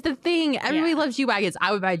G-Wagon is the thing. Everybody loves G-Wagons.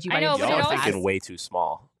 I would buy a G-Wagon. I know, y'all are thinking way too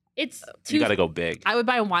small. You got to go big. I would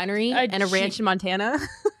buy a winery and a ranch in Montana.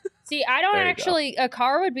 See, I don't actually. A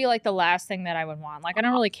car would be the last thing that I would want. I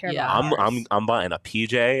don't really care about cars. I'm buying a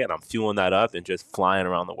PJ and I'm fueling that up and just flying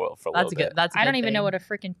around the world for a little bit. I don't even know what a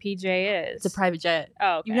freaking PJ is. It's a private jet.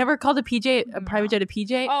 Oh, okay. You've never called a PJ a private jet a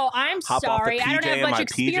PJ? Oh, I'm sorry. I don't have much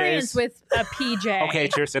experience with a PJ. Okay,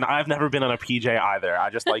 Kirsten, I've never been on a PJ either.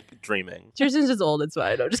 I just like dreaming. Kirsten's just old. It's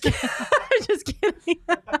fine. I'm just kidding. I'm just kidding.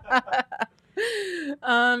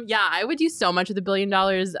 Yeah, I would do so much with $1 billion,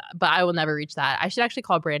 but I will never reach that. I should actually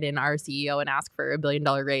call Brandon, our CEO, and ask for $1 billion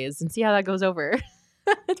raise and see how that goes over.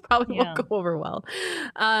 It probably won't go over well.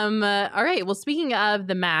 All right. Well, speaking of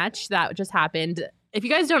the match that just happened, If you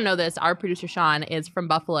guys don't know this, our producer Sean is from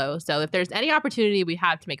Buffalo. So if there's any opportunity we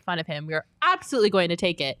have to make fun of him, we're absolutely going to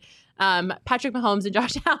take it. Patrick Mahomes and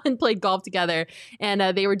Josh Allen played golf together, and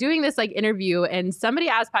they were doing this like interview, and somebody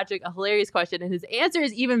asked Patrick a hilarious question, and his answer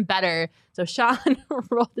is even better. So Sean,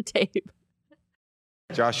 roll the tape.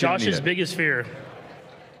 Josh's biggest fear.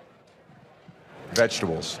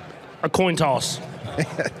 Vegetables. A coin toss.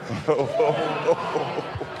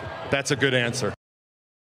 That's a good answer.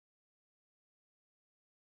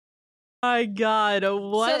 My God,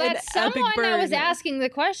 what so an that epic someone bird. that was asking the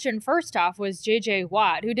question first off was JJ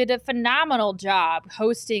Watt, who did a phenomenal job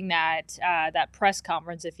hosting that press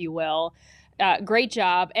conference, if you will. Great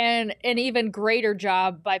job, and an even greater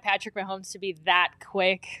job by Patrick Mahomes to be that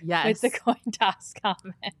quick with the coin toss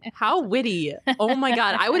comment. How witty. Oh my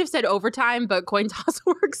God. I would have said overtime, but coin toss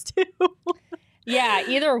works too. Yeah,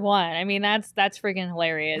 either one. I mean, that's freaking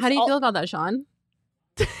hilarious. How do you feel about that, Sean?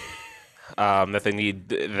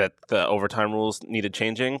 That the overtime rules needed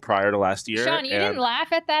changing prior to last year. Sean, you didn't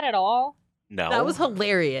laugh at that at all? No. That was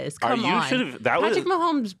hilarious. Come on. Patrick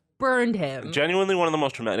Mahomes burned him. Genuinely one of the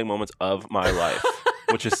most traumatic moments of my life,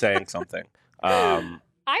 which is saying something. I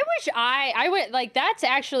wish I would like. That's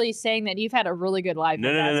actually saying that you've had a really good life.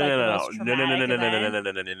 No.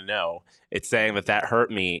 It's saying that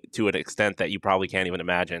hurt me to an extent that you probably can't even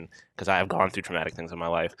imagine, because I have gone through traumatic things in my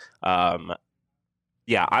life.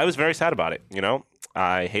 Yeah, I was very sad about it. You know,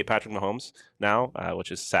 I hate Patrick Mahomes now,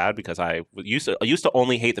 which is sad because I used to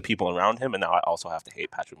only hate the people around him, and now I also have to hate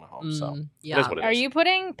Patrick Mahomes. So yeah. It is what it is. Are you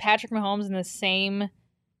putting Patrick Mahomes in the same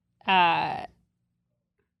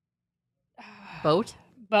boat?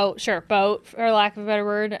 Boat, for lack of a better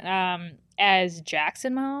word, as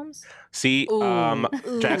Jackson Mahomes? See,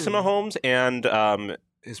 Jackson Mahomes and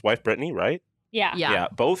his wife Brittany, right? Yeah.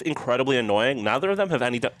 Both incredibly annoying. Neither of them have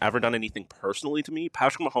ever done anything personally to me.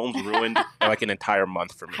 Patrick Mahomes ruined like an entire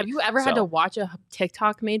month for me. Have you ever had to watch a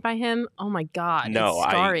TikTok made by him? Oh my God. No,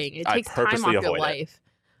 it's scarring. It takes time off your life.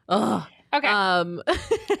 Ugh. Okay.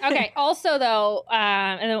 Okay. Also, though,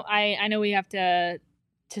 and I know we have to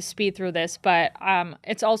speed through this, but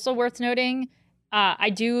it's also worth noting. I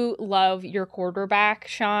do love your quarterback,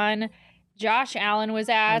 Sean. Josh Allen was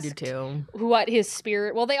asked what his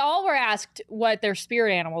spirit. Well, they all were asked what their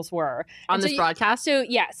spirit animals were on this broadcast. So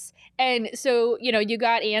yes, and so you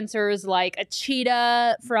got answers like a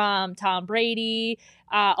cheetah from Tom Brady,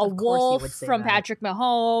 a wolf from Patrick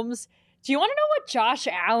Mahomes. Do you want to know what Josh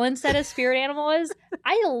Allen said his spirit animal is?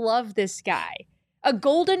 I love this guy. A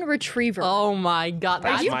golden retriever. Oh my God,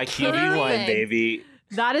 that's my QB1, baby.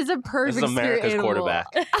 That is a perfect. This is America's quarterback.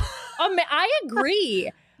 I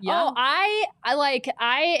agree. Yeah. Oh, I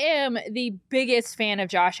am the biggest fan of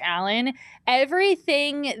Josh Allen.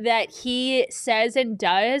 Everything that he says and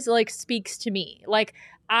does speaks to me.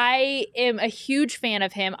 I am a huge fan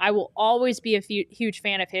of him. I will always be a huge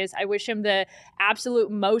fan of his. I wish him the absolute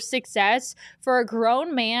most success. For a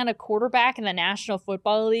grown man, a quarterback in the National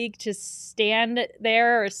Football League, to stand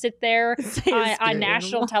there or sit there on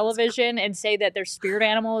national television and say that their spirit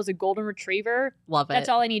animal is a golden retriever. Love it. That's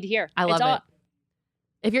all I need to hear. I love it.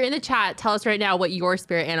 If you're in the chat, tell us right now what your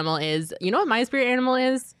spirit animal is. You know what my spirit animal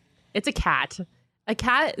is? It's a cat. A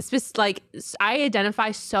cat, I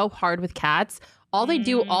identify so hard with cats. All they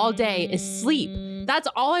do all day is sleep. That's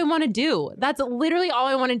all I want to do. That's literally all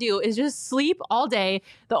I want to do is just sleep all day.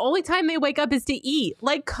 The only time they wake up is to eat.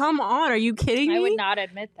 Come on. Are you kidding me? I would not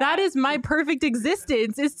admit that. That is my perfect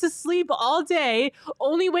existence, is to sleep all day,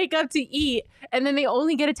 only wake up to eat, and then they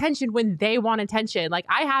only get attention when they want attention.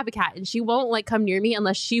 I have a cat and she won't come near me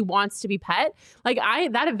unless she wants to be pet.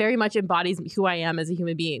 That very much embodies who I am as a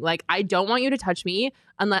human being. I don't want you to touch me.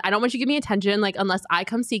 I don't want you to give me attention, unless I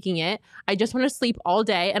come seeking it. I just want to sleep all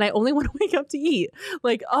day, and I only want to wake up to eat.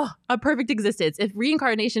 A perfect existence. If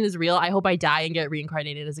reincarnation is real, I hope I die and get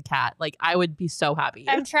reincarnated as a cat. I would be so happy.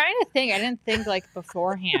 I'm trying to think. I didn't think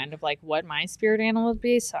beforehand of what my spirit animal would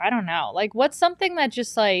be, so I don't know. What's something that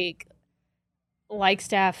just likes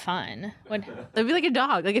to have fun? It'd be like a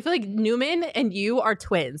dog. I feel like Newman and you are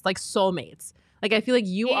twins, soulmates. I feel like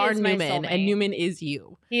you are Newman and Newman is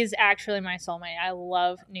you. He's actually my soulmate. I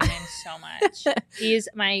love Newman so much. He's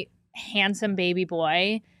my handsome baby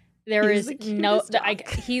boy.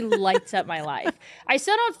 He lights up my life. I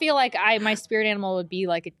still don't feel like my spirit animal would be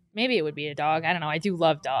maybe it would be a dog. I don't know. I do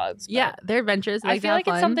love dogs. Yeah, they're adventurous. I feel like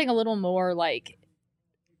it's something a little more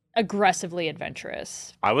aggressively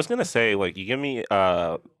adventurous. I was gonna say you give me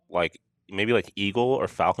maybe like eagle or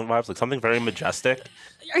falcon vibes, like something very majestic.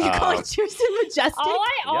 Are you calling Kirsten majestic?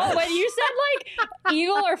 Yes. When you said like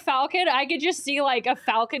eagle or falcon, I could just see like a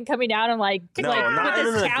falcon coming down and like not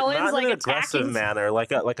with his talons, not like in an aggressive manner,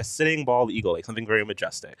 like a sitting bald eagle, like something very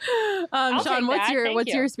majestic. Sean, what's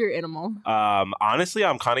your spirit animal? Honestly,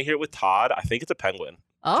 I'm kind of here with Todd. I think it's a penguin.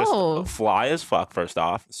 Oh, just fly as fuck. First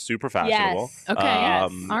off, super fashionable. Yes. Okay.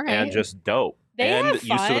 Yes. All right. And just dope. And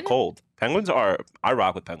used to the cold. Penguins I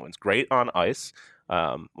rock with penguins. Great on ice.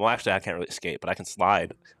 Well, actually, I can't really skate, but I can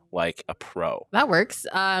slide like a pro. That works.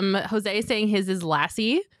 Jose is saying his is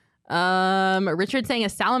Lassie. Richard saying a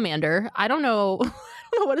salamander. I don't know.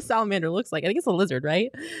 I don't know what a salamander looks like. I think it's a lizard,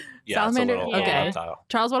 right? Yeah, salamander. It's a little reptile.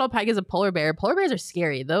 Charles Waddle Pike is a polar bear. Polar bears are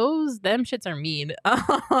scary. Them shits are mean.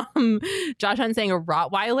 Josh Hunt saying a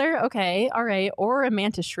Rottweiler. Okay, all right, or a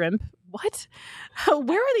mantis shrimp. What?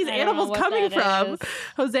 Where are these animals coming from?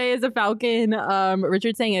 Jose is a falcon.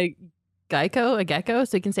 Richard saying a gecko,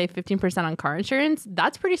 so you can save 15% on car insurance.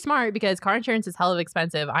 That's pretty smart because car insurance is hell of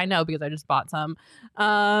expensive. I know because I just bought some.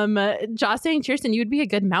 Josh saying, Kirsten, you'd be a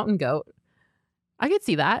good mountain goat. I could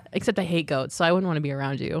see that, except I hate goats, so I wouldn't want to be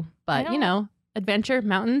around you. But, adventure,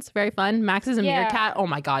 mountains, very fun. Max is a meerkat. Oh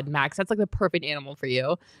my God, Max, that's like the perfect animal for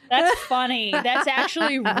you. That's funny. That's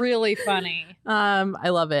actually really funny. I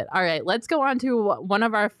love it. All right, let's go on to one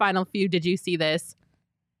of our final few. Did you see this?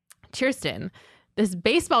 Kirsten, this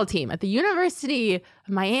baseball team at the University of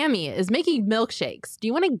Miami is making milkshakes. Do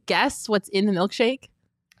you want to guess what's in the milkshake?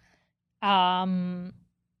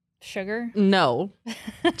 Sugar? No.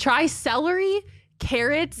 Try celery,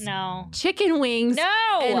 carrots, no, chicken wings,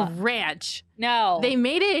 no, and ranch. No. They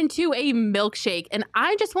made it into a milkshake, and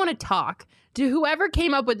I just want to talk to whoever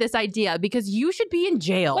came up with this idea because you should be in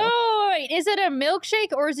jail. Wait, is it a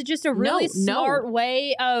milkshake or is it just a really smart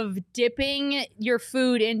way of dipping your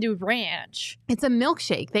food into ranch? It's a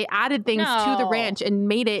milkshake. They added things to the ranch and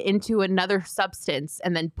made it into another substance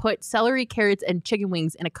and then put celery, carrots, and chicken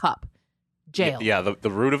wings in a cup. Jail. Yeah,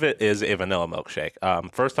 the root of it is a vanilla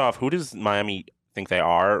milkshake. First off, who does Miami think they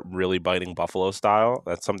are? Really biting buffalo style?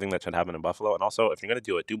 That's something that should happen in Buffalo. And also, if you're gonna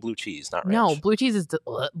do it, do blue cheese, not ranch. No, blue cheese is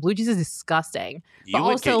disgusting. You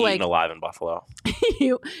would also, get eaten alive in Buffalo.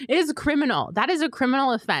 It is criminal. That is a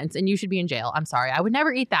criminal offense, and you should be in jail. I'm sorry, I would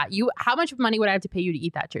never eat that. How much money would I have to pay you to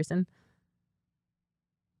eat that, Kirsten?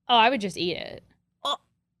 Oh, I would just eat it. Oh.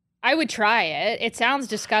 I would try it. It sounds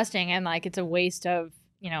disgusting and like it's a waste of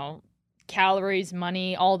calories,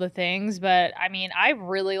 money, all the things, but I mean, I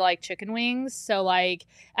really like chicken wings, so like,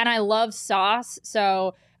 and I love sauce,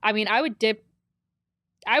 so I mean, I would dip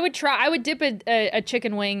a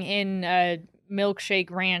chicken wing in a milkshake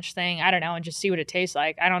ranch thing, I don't know, and just see what it tastes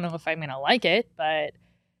like. I don't know if I'm gonna like it, but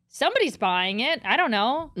somebody's buying it. I don't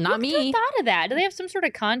know. Not me. Who thought of that? Do they have some sort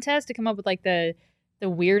of contest to come up with like the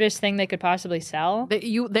weirdest thing they could possibly sell?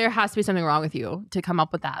 There has to be something wrong with you to come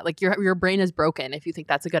up with that. Like your brain is broken if you think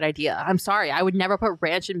that's a good idea. I'm sorry. I would never put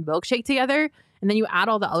ranch and milkshake together and then you add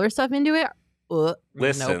all the other stuff into it.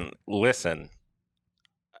 Listen.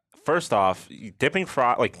 First off, dipping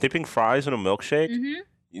fries in a milkshake,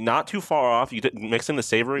 not too far off. You mixing the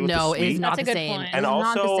savory with the sweet. No, it's not the same. Point. And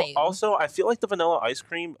also, I feel like the vanilla ice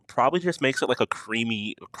cream probably just makes it like a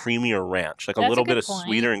creamier ranch, like a little bit of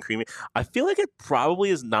sweeter and creamy. I feel like it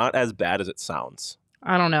probably is not as bad as it sounds.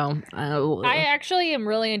 I don't know. I actually am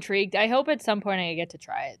really intrigued. I hope at some point I get to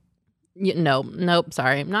try it. Nope.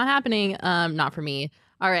 Sorry, not happening. Not for me.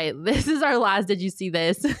 All right, this is our last. Did you see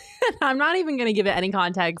this? I'm not even going to give it any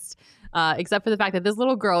context. Except for the fact that this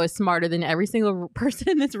little girl is smarter than every single person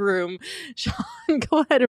in this room. Sean, go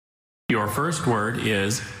ahead. Your first word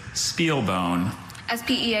is spielbone.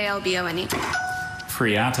 Spealbone.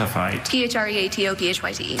 Phreatophyte. Phreatophyte.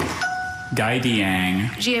 Gaidiang.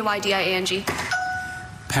 Gaydiang.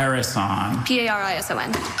 Parison.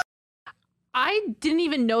 Parison. I didn't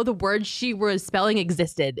even know the word she was spelling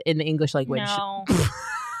existed in the English language.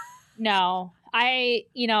 No.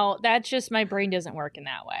 That's just my brain doesn't work in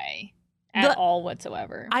that way at all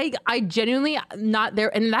whatsoever. I genuinely not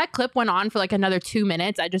there. And that clip went on for like another 2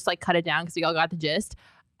 minutes. I just like cut it down because we all got the gist.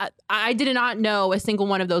 I did not know a single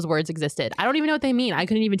one of those words existed. I don't even know what they mean. I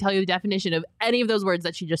couldn't even tell you the definition of any of those words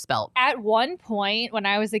that she just spelled. At one point when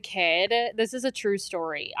I was a kid, this is a true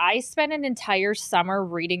story. I spent an entire summer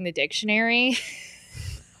reading the dictionary.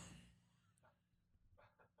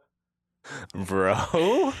 Bro.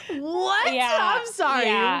 What? Yeah. I'm sorry.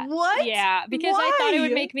 Yeah. What? Yeah, because I thought it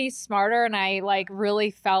would make me smarter, and I like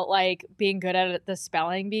really felt like being good at the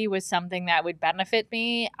spelling bee was something that would benefit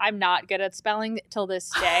me. I'm not good at spelling till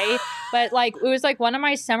this day, but like it was like one of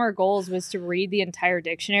my summer goals was to read the entire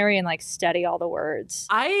dictionary and like study all the words.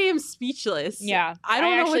 I am speechless. Yeah. I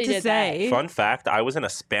don't know what to say. Fun fact, I was in a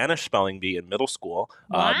Spanish spelling bee in middle school.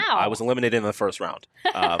 Wow. I was eliminated in the first round,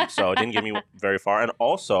 so it didn't get me very far. And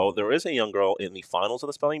also, there is a young girl in the finals of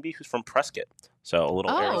the spelling bee who's from Prescott. So a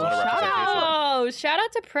little Arizona representation. Oh, shout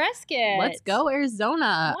out to Prescott. Let's go,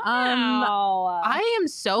 Arizona. Wow. I am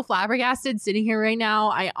so flabbergasted sitting here right now.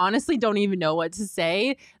 I honestly don't even know what to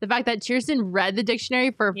say. The fact that Kirsten read the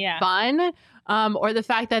dictionary for fun, or the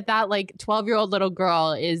fact that like 12-year-old little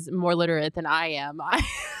girl is more literate than I am. I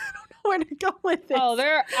don't know where to go with this. Oh,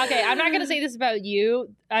 okay. I'm not going to say this about you.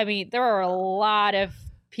 I mean, there are a lot of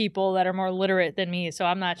people that are more literate than me, so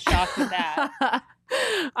I'm not shocked at that.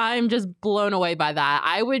 I'm just blown away by that.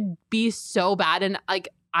 I would be so bad, and like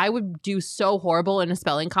I would do so horrible in a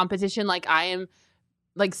spelling competition. Like I am,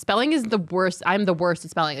 like spelling is the worst. I'm the worst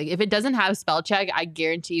at spelling. Like if it doesn't have spell check, I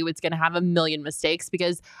guarantee you it's gonna have a million mistakes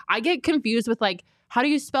because I get confused with like how do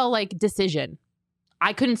you spell like decision?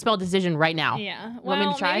 I couldn't spell decision right now. Yeah, Want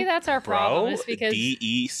me to try? Maybe that's our problem. Is because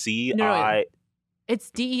DECI. No, it's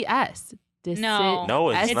DES.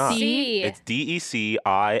 No, it's not. C. It's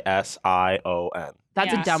DECISION.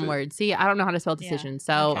 That's a dumb word. See, I don't know how to spell decision.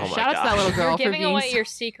 So shout out to that little girl You're for giving being away your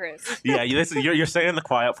secrets. Yeah, you're saying the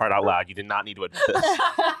quiet part out loud. You did not need to admit this.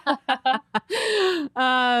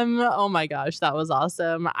 Oh my gosh, that was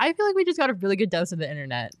awesome. I feel like we just got a really good dose of the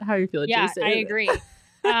internet. How are you feeling, Yeah, Jason? I agree.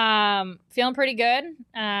 Feeling pretty good.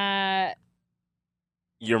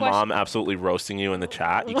 Your mom absolutely roasting you in the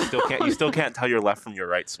chat. You still can't tell your left from your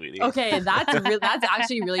right, sweetie. Okay, that's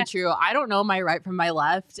actually really true. I don't know my right from my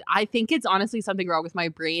left. I think it's honestly something wrong with my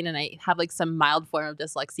brain, and I have like some mild form of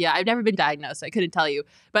dyslexia. I've never been diagnosed, so I couldn't tell you.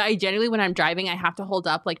 But I generally, when I'm driving, I have to hold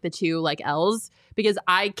up like the two like L's because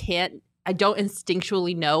I don't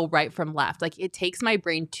instinctually know right from left. Like it takes my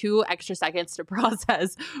brain 2 extra seconds to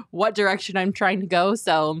process what direction I'm trying to go.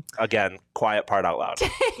 So again, quiet part out loud.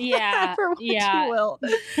 Yeah. You will.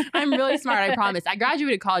 I'm really smart, I promise. I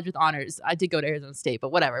graduated college with honors. I did go to Arizona State,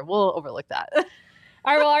 but whatever. We'll overlook that.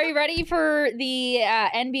 All right, well, are you ready for the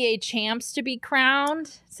NBA champs to be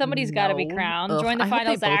crowned? Somebody's got to be crowned. Join the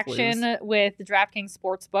finals action with the DraftKings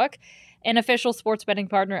Sportsbook, an official sports betting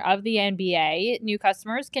partner of the NBA. New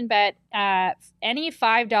customers can bet any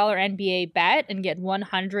 $5 NBA bet and get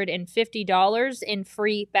 $150 in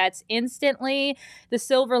free bets instantly. The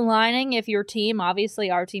silver lining, if your team, obviously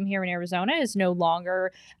our team here in Arizona, is no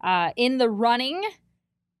longer in the running,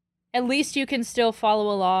 at least you can still follow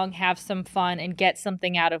along, have some fun, and get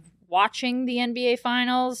something out of watching the NBA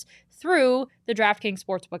Finals through the DraftKings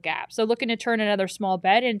Sportsbook app. So looking to turn another small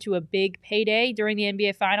bet into a big payday during the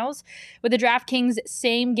NBA Finals? With the DraftKings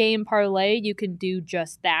Same Game Parlay, you can do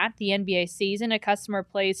just that. The NBA season, a customer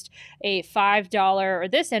placed a $5, or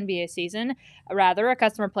this NBA season, rather, a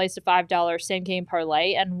customer placed a $5 Same Game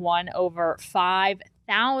Parlay and won over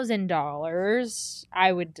 $5,000.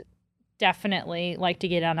 I would definitely like to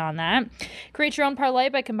get in on that. Create your own parlay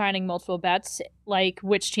by combining multiple bets like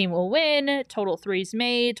which team will win, total threes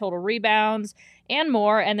made, total rebounds, and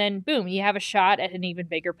more. And then boom, you have a shot at an even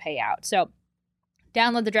bigger payout. So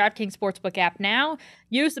download the DraftKings Sportsbook app now.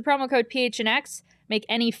 Use the promo code PHNX. Make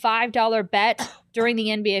any $5 bet during the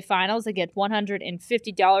NBA Finals and get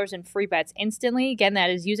 $150 in free bets instantly. Again, that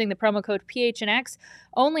is using the promo code PHNX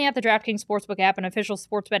only at the DraftKings Sportsbook app, an official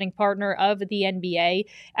sports betting partner of the NBA.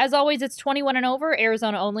 As always, it's 21 and over,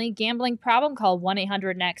 Arizona only. Gambling problem? Call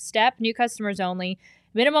 1-800-NEXT-STEP. New customers only.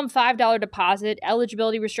 Minimum $5 deposit.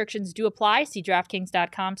 Eligibility restrictions do apply. See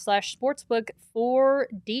DraftKings.com/sportsbook for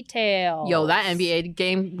details. Yo, that NBA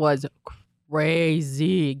game was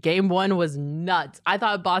crazy. Game 1 was nuts. I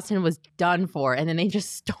thought Boston was done for, and then they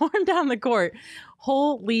just stormed down the court.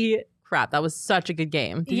 Holy crap. That was such a good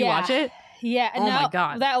game. Did you watch it? Yeah. Oh my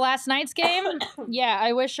God. That last night's game? Yeah,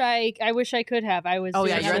 I wish I could have. I was. Oh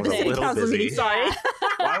yeah, you're at the city council meeting. Sorry.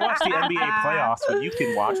 Why watch the NBA playoffs when you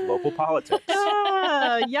can watch local politics?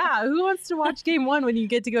 Yeah, who wants to watch game 1 when you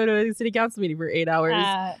get to go to a city council meeting for 8 hours?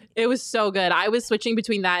 It was so good. I was switching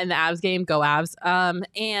between that and the Avs game, go Avs.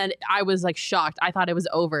 And I was like shocked. I thought it was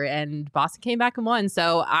over, and Boston came back and won.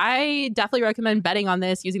 So I definitely recommend betting on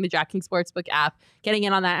this using the DraftKings Sportsbook app, getting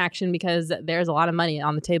in on that action because there's a lot of money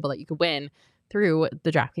on the table that you could win through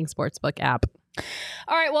the DraftKings Sportsbook app.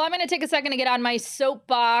 All right, well, I'm going to take a second to get on my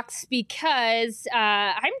soapbox because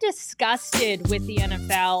I'm disgusted with the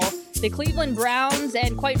NFL, the Cleveland Browns,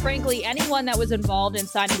 and quite frankly, anyone that was involved in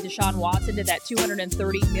signing Deshaun Watson to that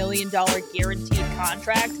 $230 million guaranteed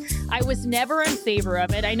contract. I was never in favor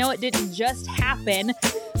of it. I know it didn't just happen,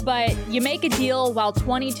 but you make a deal while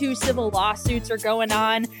 22 civil lawsuits are going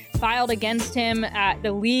on, filed against him.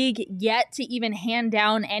 The league yet to even hand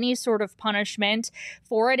down any sort of punishment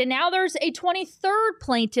for it. And now there's a 23rd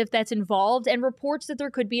plaintiff that's involved and reports that there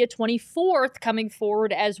could be a 24th coming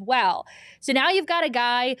forward as well. So now you've got a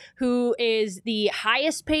guy who is the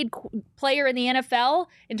highest paid player in the NFL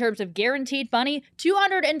in terms of guaranteed money,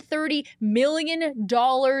 $230 million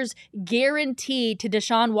guaranteed to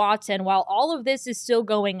Deshaun Watson while all of this is still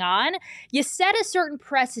going on. You set a certain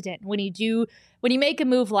precedent when you make a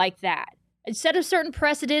move like that. Set a certain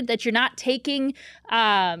precedent that you're not taking,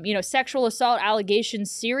 sexual assault allegations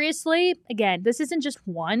seriously. Again, this isn't just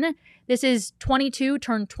one. This is 22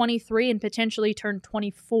 turned 23 and potentially turned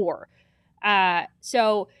 24.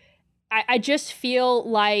 So I just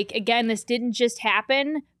feel like, again, this didn't just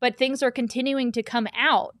happen, but things are continuing to come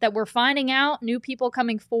out, that we're finding out, new people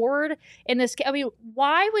coming forward in this. I mean,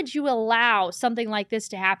 why would you allow something like this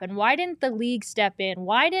to happen? Why didn't the league step in?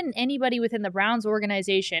 Why didn't anybody within the Browns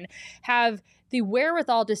organization have the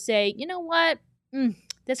wherewithal to say, you know what?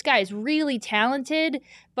 This guy is really talented,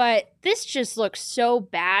 but this just looks so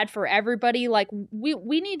bad for everybody. Like,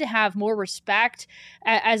 we need to have more respect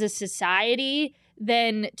as a society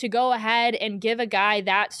than to go ahead and give a guy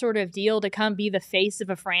that sort of deal to come be the face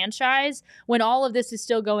of a franchise when all of this is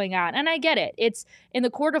still going on. And I get it. It's in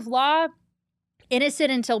the court of law,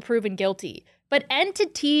 innocent until proven guilty. But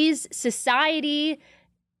entities, society,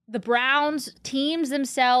 the Browns, teams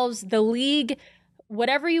themselves, the league,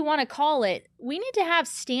 whatever you want to call it, we need to have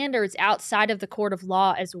standards outside of the court of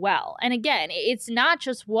law as well. And again, it's not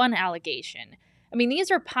just one allegation. I mean,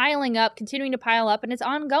 these are piling up, continuing to pile up, and it's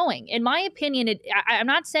ongoing. In my opinion, I'm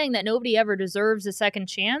not saying that nobody ever deserves a second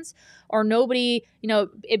chance or nobody,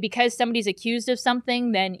 because somebody's accused of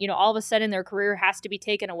something, then, all of a sudden their career has to be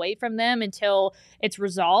taken away from them until it's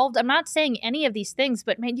resolved. I'm not saying any of these things,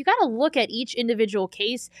 but man, you got to look at each individual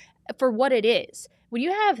case for what it is. When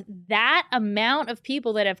you have that amount of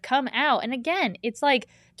people that have come out, and again, it's like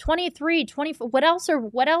 23, 24, what else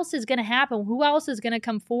is going to happen? Who else is going to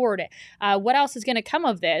come forward? What else is going to come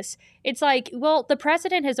of this? It's like, well, the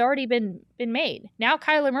precedent has already been made. Now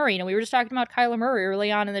Kyler Murray, we were just talking about Kyler Murray early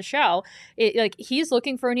on in the show. He's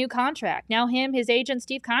looking for a new contract. Now his agent,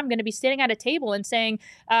 Steve Keim, going to be sitting at a table and saying,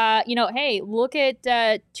 hey, look at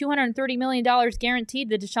 $230 million guaranteed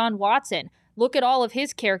to Deshaun Watson. Look at all of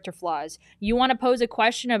his character flaws. You want to pose a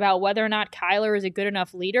question about whether or not Kyler is a good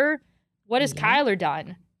enough leader? What has Kyler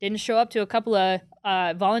done? Didn't show up to a couple of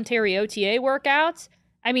voluntary OTA workouts?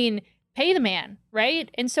 I mean, pay the man,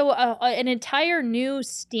 right? And so an entire new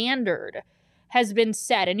standard has been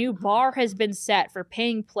set. A new bar has been set for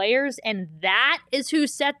paying players, and that is who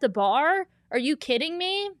set the bar? Are you kidding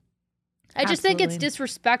me? I just think it's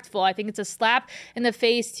disrespectful. I think it's a slap in the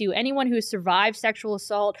face to anyone who survived sexual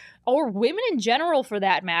assault, or women in general for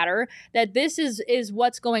that matter, that this is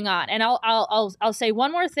what's going on. And I'll say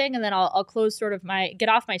one more thing, and then I'll close get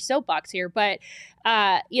off my soapbox here. But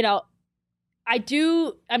I'm not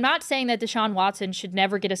saying that Deshaun Watson should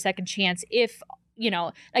never get a second chance if,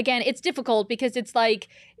 again, it's difficult because it's like,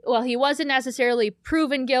 well, he wasn't necessarily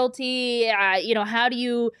proven guilty. How do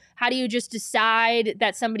you just decide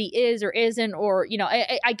that somebody is or isn't? Or,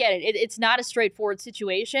 I get it. It's not a straightforward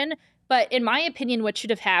situation. But in my opinion, what should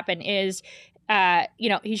have happened is,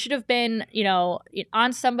 he should have been,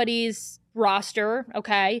 on somebody's roster,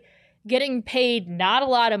 okay, getting paid not a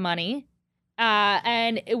lot of money,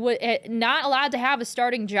 and not allowed to have a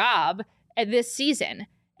starting job this season.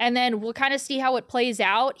 And then we'll kind of see how it plays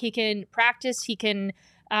out. He can practice. He can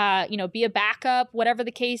be a backup, whatever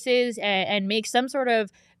the case is, and make some sort of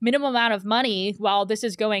minimum amount of money while this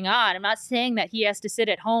is going on. I'm not saying that he has to sit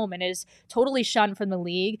at home and is totally shunned from the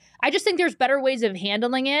league. I just think there's better ways of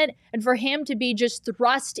handling it. And for him to be just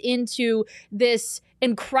thrust into this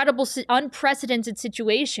incredible, unprecedented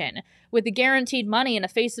situation with the guaranteed money in the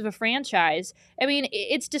face of a franchise, I mean,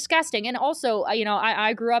 it's disgusting. And also,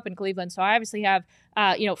 I grew up in Cleveland, so I obviously have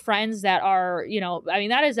friends that are,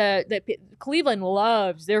 that Cleveland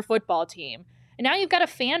loves their football team. And now you've got a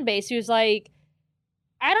fan base who's like,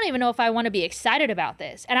 I don't even know if I want to be excited about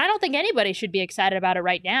this. And I don't think anybody should be excited about it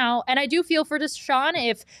right now. And I do feel for Deshaun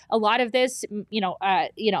if a lot of this,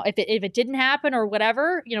 if it didn't happen or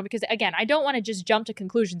whatever, because again, I don't want to just jump to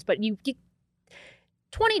conclusions, but you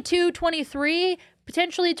 22, 23,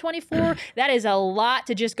 potentially 24. That is a lot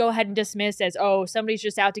to just go ahead and dismiss as, oh, somebody's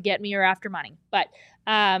just out to get me or after money. But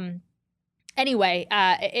anyway,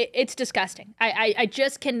 it's disgusting. I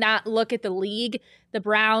just cannot look at the league, the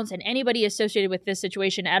Browns, and anybody associated with this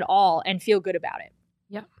situation at all and feel good about it.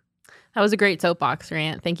 Yeah. That was a great soapbox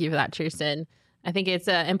rant. Thank you for that, Kirsten. I think it's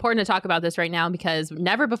important to talk about this right now because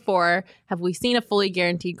never before have we seen a fully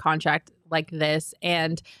guaranteed contract like this.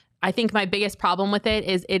 And I think my biggest problem with it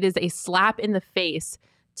is a slap in the face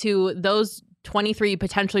to those 23,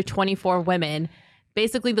 potentially 24 women.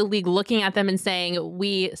 Basically, the league looking at them and saying,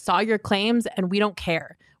 we saw your claims and we don't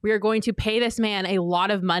care. We are going to pay this man a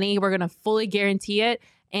lot of money. We're going to fully guarantee it.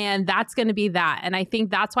 And that's going to be that. And I think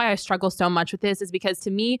that's why I struggle so much with this, is because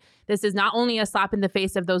to me, this is not only a slap in the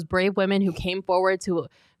face of those brave women who came forward to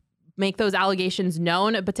make those allegations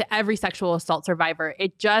known, but to every sexual assault survivor.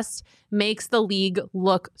 It just makes the league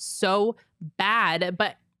look so bad.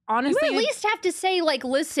 But honestly, you at least have to say, like,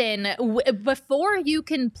 listen, before you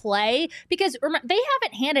can play, because remember, they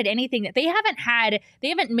haven't handed anything, that they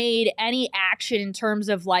haven't made any action in terms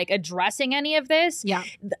of like addressing any of this. Yeah.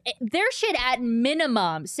 There should at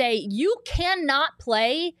minimum say you cannot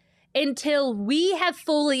play until we have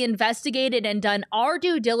fully investigated and done our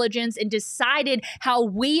due diligence and decided how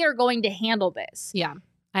we are going to handle this. Yeah.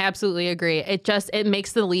 I absolutely agree. It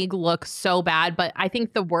makes the league look so bad. But I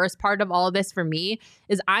think the worst part of all of this for me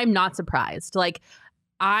is I'm not surprised. Like,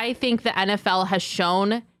 I think the NFL has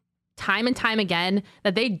shown time and time again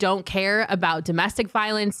that they don't care about domestic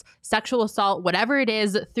violence, sexual assault, whatever it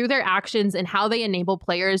is, through their actions and how they enable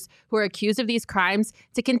players who are accused of these crimes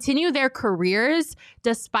to continue their careers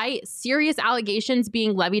despite serious allegations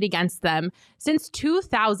being levied against them. Since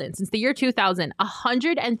the year 2000,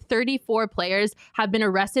 134 players have been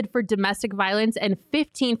arrested for domestic violence and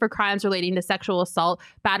 15 for crimes relating to sexual assault,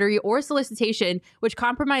 battery, or solicitation, which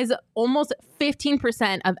comprise almost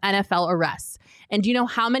 15% of NFL arrests. And do you know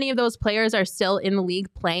how many of those players are still in the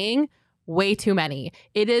league playing? Way too many.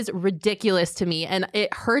 It is ridiculous to me. And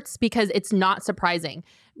it hurts because it's not surprising.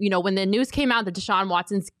 You know, when the news came out that Deshaun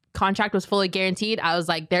Watson's contract was fully guaranteed, I was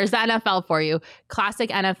like, there's the NFL for you. Classic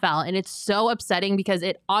NFL. And it's so upsetting because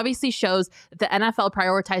it obviously shows that the NFL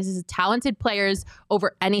prioritizes talented players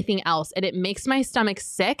over anything else. And it makes my stomach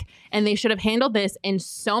sick. And they should have handled this in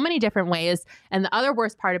so many different ways. And the other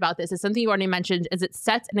worst part about this is something you already mentioned, is it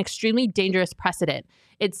sets an extremely dangerous precedent.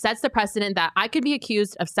 It sets the precedent that I could be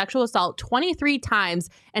accused of sexual assault 23 times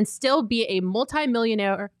and still be a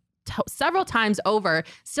multimillionaire several times over,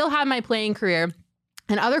 still have my playing career.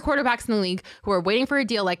 And other quarterbacks in the league who are waiting for a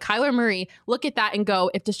deal like Kyler Murray look at that and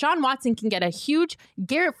go, if Deshaun Watson can get a huge,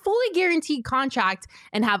 fully guaranteed contract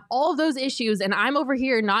and have all of those issues, and I'm over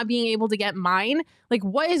here not being able to get mine, like,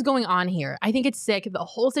 what is going on here? I think it's sick. The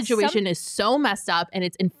whole situation is so messed up and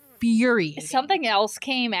it's infuriating. Something else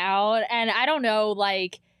came out, and I don't know,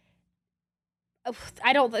 like,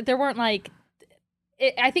 there weren't like,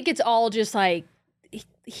 I think it's all just like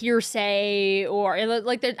hearsay or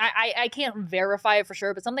like I can't verify it for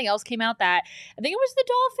sure, but something else came out that I think it was the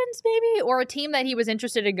Dolphins maybe, or a team that he was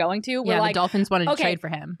interested in going to. Yeah, the Dolphins wanted to trade for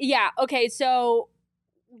him. Yeah, okay, so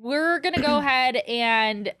we're gonna go ahead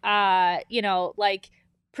and like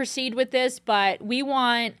proceed with this, but we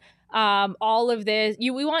want all of this.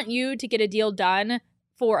 We want you to get a deal done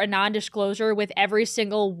for a non-disclosure with every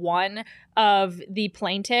single one of the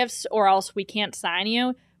plaintiffs, or else we can't sign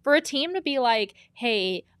you. For a team to be like,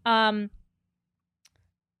 hey,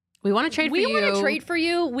 we want to trade for you. We want to trade for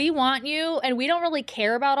you. We want you. And we don't really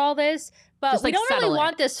care about all this, but just, we don't really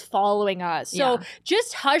want this following us. So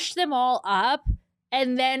just hush them all up,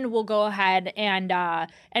 and then we'll go ahead and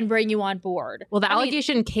bring you on board. Well, the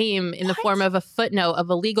allegation came in the form of a footnote of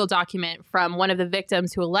a legal document from one of the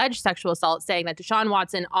victims who alleged sexual assault, saying that Deshaun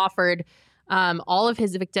Watson offered all of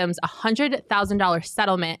his victims $100,000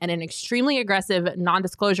 settlement and an extremely aggressive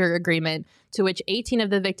non-disclosure agreement, to which 18 of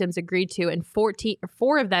the victims agreed to and 4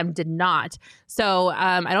 of them did not. So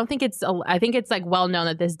I think it's like well known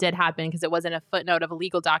that this did happen because it wasn't a footnote of a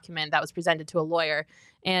legal document that was presented to a lawyer.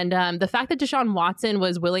 And the fact that Deshaun Watson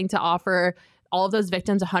was willing to offer all of those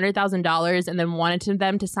victims $100,000 and then wanted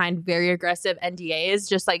them to sign very aggressive NDAs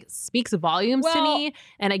just like speaks volumes to me.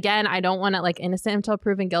 And again, I don't want to like innocent until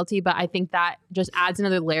proven guilty, but I think that just adds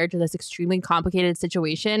another layer to this extremely complicated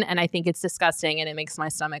situation. And I think it's disgusting, and it makes my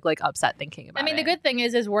stomach like upset thinking about it. I mean, the good thing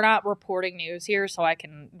is we're not reporting news here, so I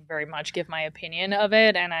can very much give my opinion of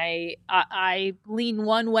it. And I lean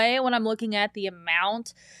one way when I'm looking at the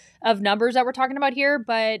amount of numbers that we're talking about here,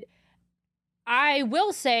 but I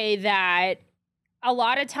will say that a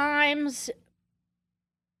lot of times,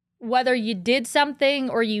 whether you did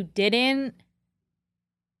something or you didn't,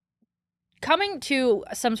 coming to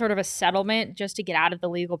some sort of a settlement just to get out of the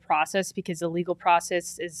legal process, because the legal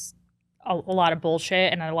process is a lot of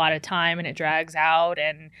bullshit and a lot of time, and it drags out,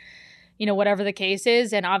 and whatever the case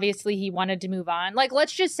is. And obviously he wanted to move on. Like,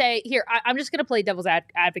 let's just say here, I'm just going to play devil's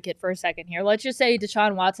advocate for a second here. Let's just say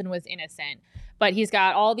Deshaun Watson was innocent, but he's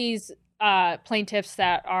got all these plaintiffs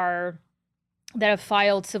that have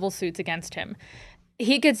filed civil suits against him.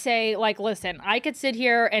 He could say, like, listen, I could sit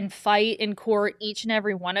here and fight in court each and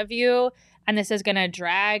every one of you, and this is going to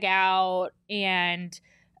drag out, and,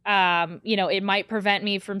 it might prevent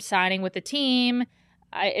me from signing with the team,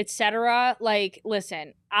 etc. Like,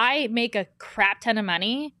 listen, I make a crap ton of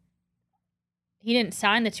money. He didn't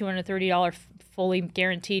sign the $230 fully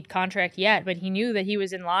guaranteed contract yet, but he knew that he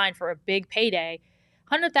was in line for a big payday.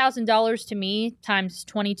 $100,000 to me times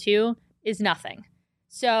 22 is nothing.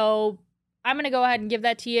 So I'm going to go ahead and give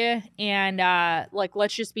that to you. And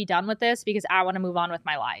let's just be done with this, because I want to move on with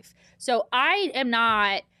my life. So I am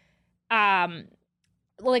not,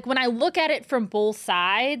 when I look at it from both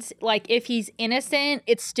sides, like, if he's innocent,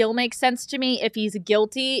 it still makes sense to me. If he's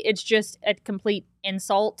guilty, it's just a complete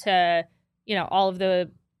insult to, all of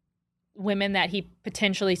the women that he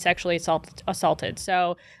potentially sexually assaulted.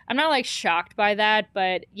 So I'm not shocked by that.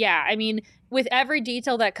 But yeah, I mean, with every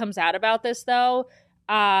detail that comes out about this, though,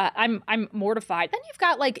 I'm mortified. Then you've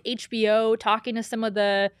got HBO talking to some of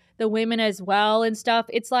the women as well and stuff.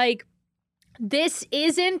 It's like, this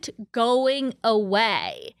isn't going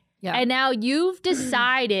away. Yeah. And now you've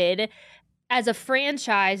decided as a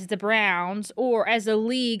franchise, the Browns, or as a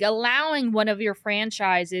league, allowing one of your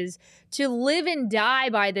franchises to live and die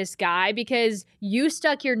by this guy because you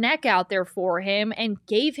stuck your neck out there for him and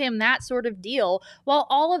gave him that sort of deal while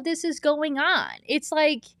all of this is going on. It's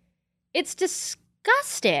it's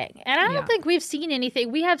disgusting. And I don't think we've seen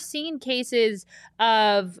anything. We have seen cases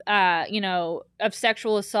of, of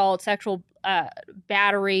sexual assault, sexual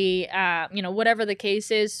battery, whatever the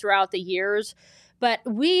case is throughout the years. But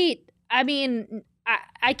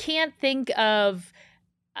I can't think of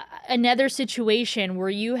another situation where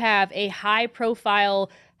you have a high-profile,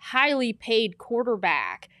 highly paid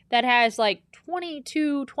quarterback that has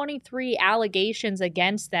 22, 23 allegations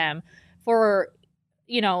against them for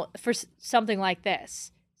something like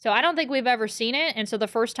this. So I don't think we've ever seen it. And so the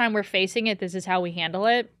first time we're facing it, this is how we handle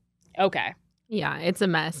it. Okay. Yeah, it's a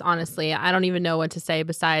mess, honestly. I don't even know what to say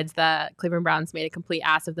besides that Cleveland Browns made a complete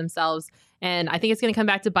ass of themselves. And I think it's going to come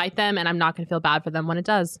back to bite them, and I'm not going to feel bad for them when it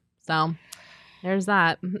does. So there's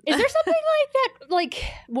that. Is there something like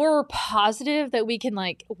that, more positive that we can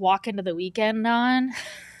walk into the weekend on?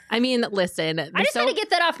 I mean, listen. I just want to get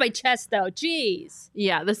that off my chest, though. Jeez.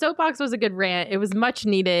 Yeah, the soapbox was a good rant. It was much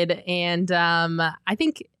needed, and I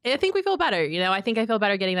think we feel better. I think I feel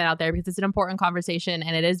better getting that out there because it's an important conversation,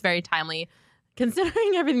 and it is very timely.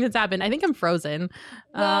 Considering everything that's happened, I think I'm frozen.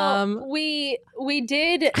 Well, we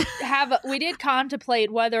did contemplate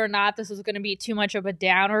whether or not this was going to be too much of a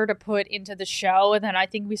downer to put into the show, and then I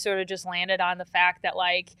think we sort of just landed on the fact that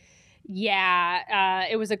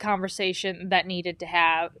it was a conversation that we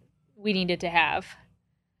needed to have.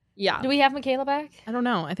 Yeah. Do we have Michaela back? I don't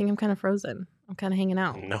know. I think I'm kind of frozen. I'm kind of hanging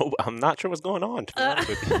out. No, I'm not sure what's going on, to be honest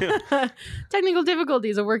with you. Technical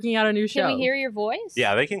difficulties of working out a new show. Can we hear your voice?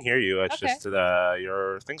 Yeah, they can hear you. It's just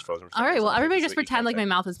your thing's frozen. All right, well, everybody just pretend like my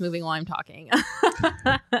mouth is moving while I'm talking.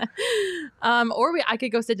 Or I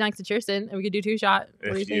could go sit next to Kirsten and we could do 2-shot.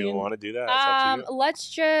 If you want to do that, it's up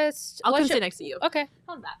to you. I'll come sit next to you. Okay.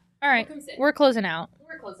 Hold that. All right. We're closing out.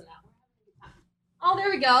 Oh, there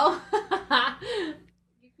we go. I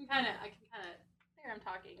can kind of there I'm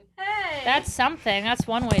talking. Hey. That's something. That's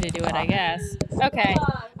one way to do it, I guess. Okay.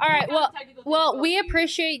 All right. Well, we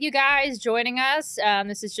appreciate you guys joining us.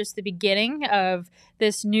 This is just the beginning of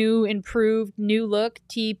this new, improved, new look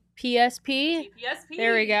TPSP.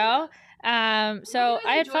 There we go. So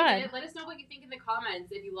I had fun. Let us know what you think in the comments.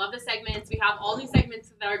 If you love the segments, we have all new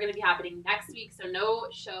segments that are going to be happening next week. So no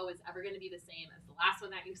show is ever going to be the same as the last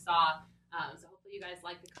one that you saw. So hopefully you guys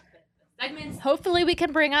like the segments. Hopefully we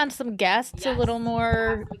can bring on some guests a little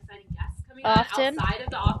more some exciting guests coming often on outside of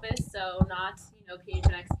the office. So not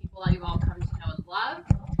PHNX people that you've all come to know and love.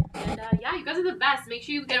 And you guys are the best. Make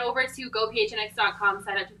sure you get over to gophnx.com,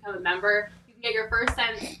 sign up to become a member. You can get your first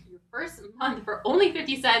month for only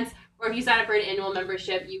 50 cents. Or if you sign up for an annual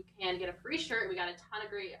membership, you can get a free shirt. We got a ton of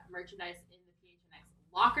great merchandise in the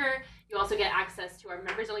PHNX locker. You also get access to our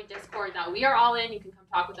members-only Discord that we are all in. You can come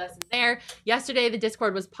talk with us in there. Yesterday, the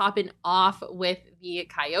Discord was popping off with the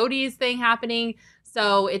Coyotes thing happening.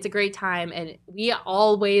 So it's a great time. And we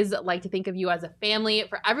always like to think of you as a family.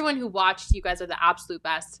 For everyone who watched, you guys are the absolute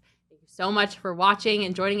best. Thank you so much for watching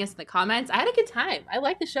and joining us in the comments. I had a good time. I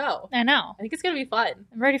like the show. I know. I think it's going to be fun.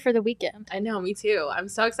 I'm ready for the weekend. I know, me too. I'm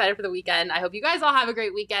so excited for the weekend. I hope you guys all have a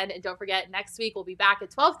great weekend. And don't forget, next week we'll be back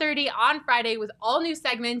at 12:30 on Friday with all new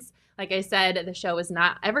segments. Like I said, the show is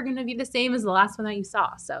not ever going to be the same as the last one that you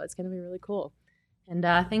saw. So it's going to be really cool. And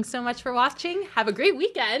thanks so much for watching. Have a great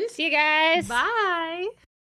weekend. See you guys. Bye.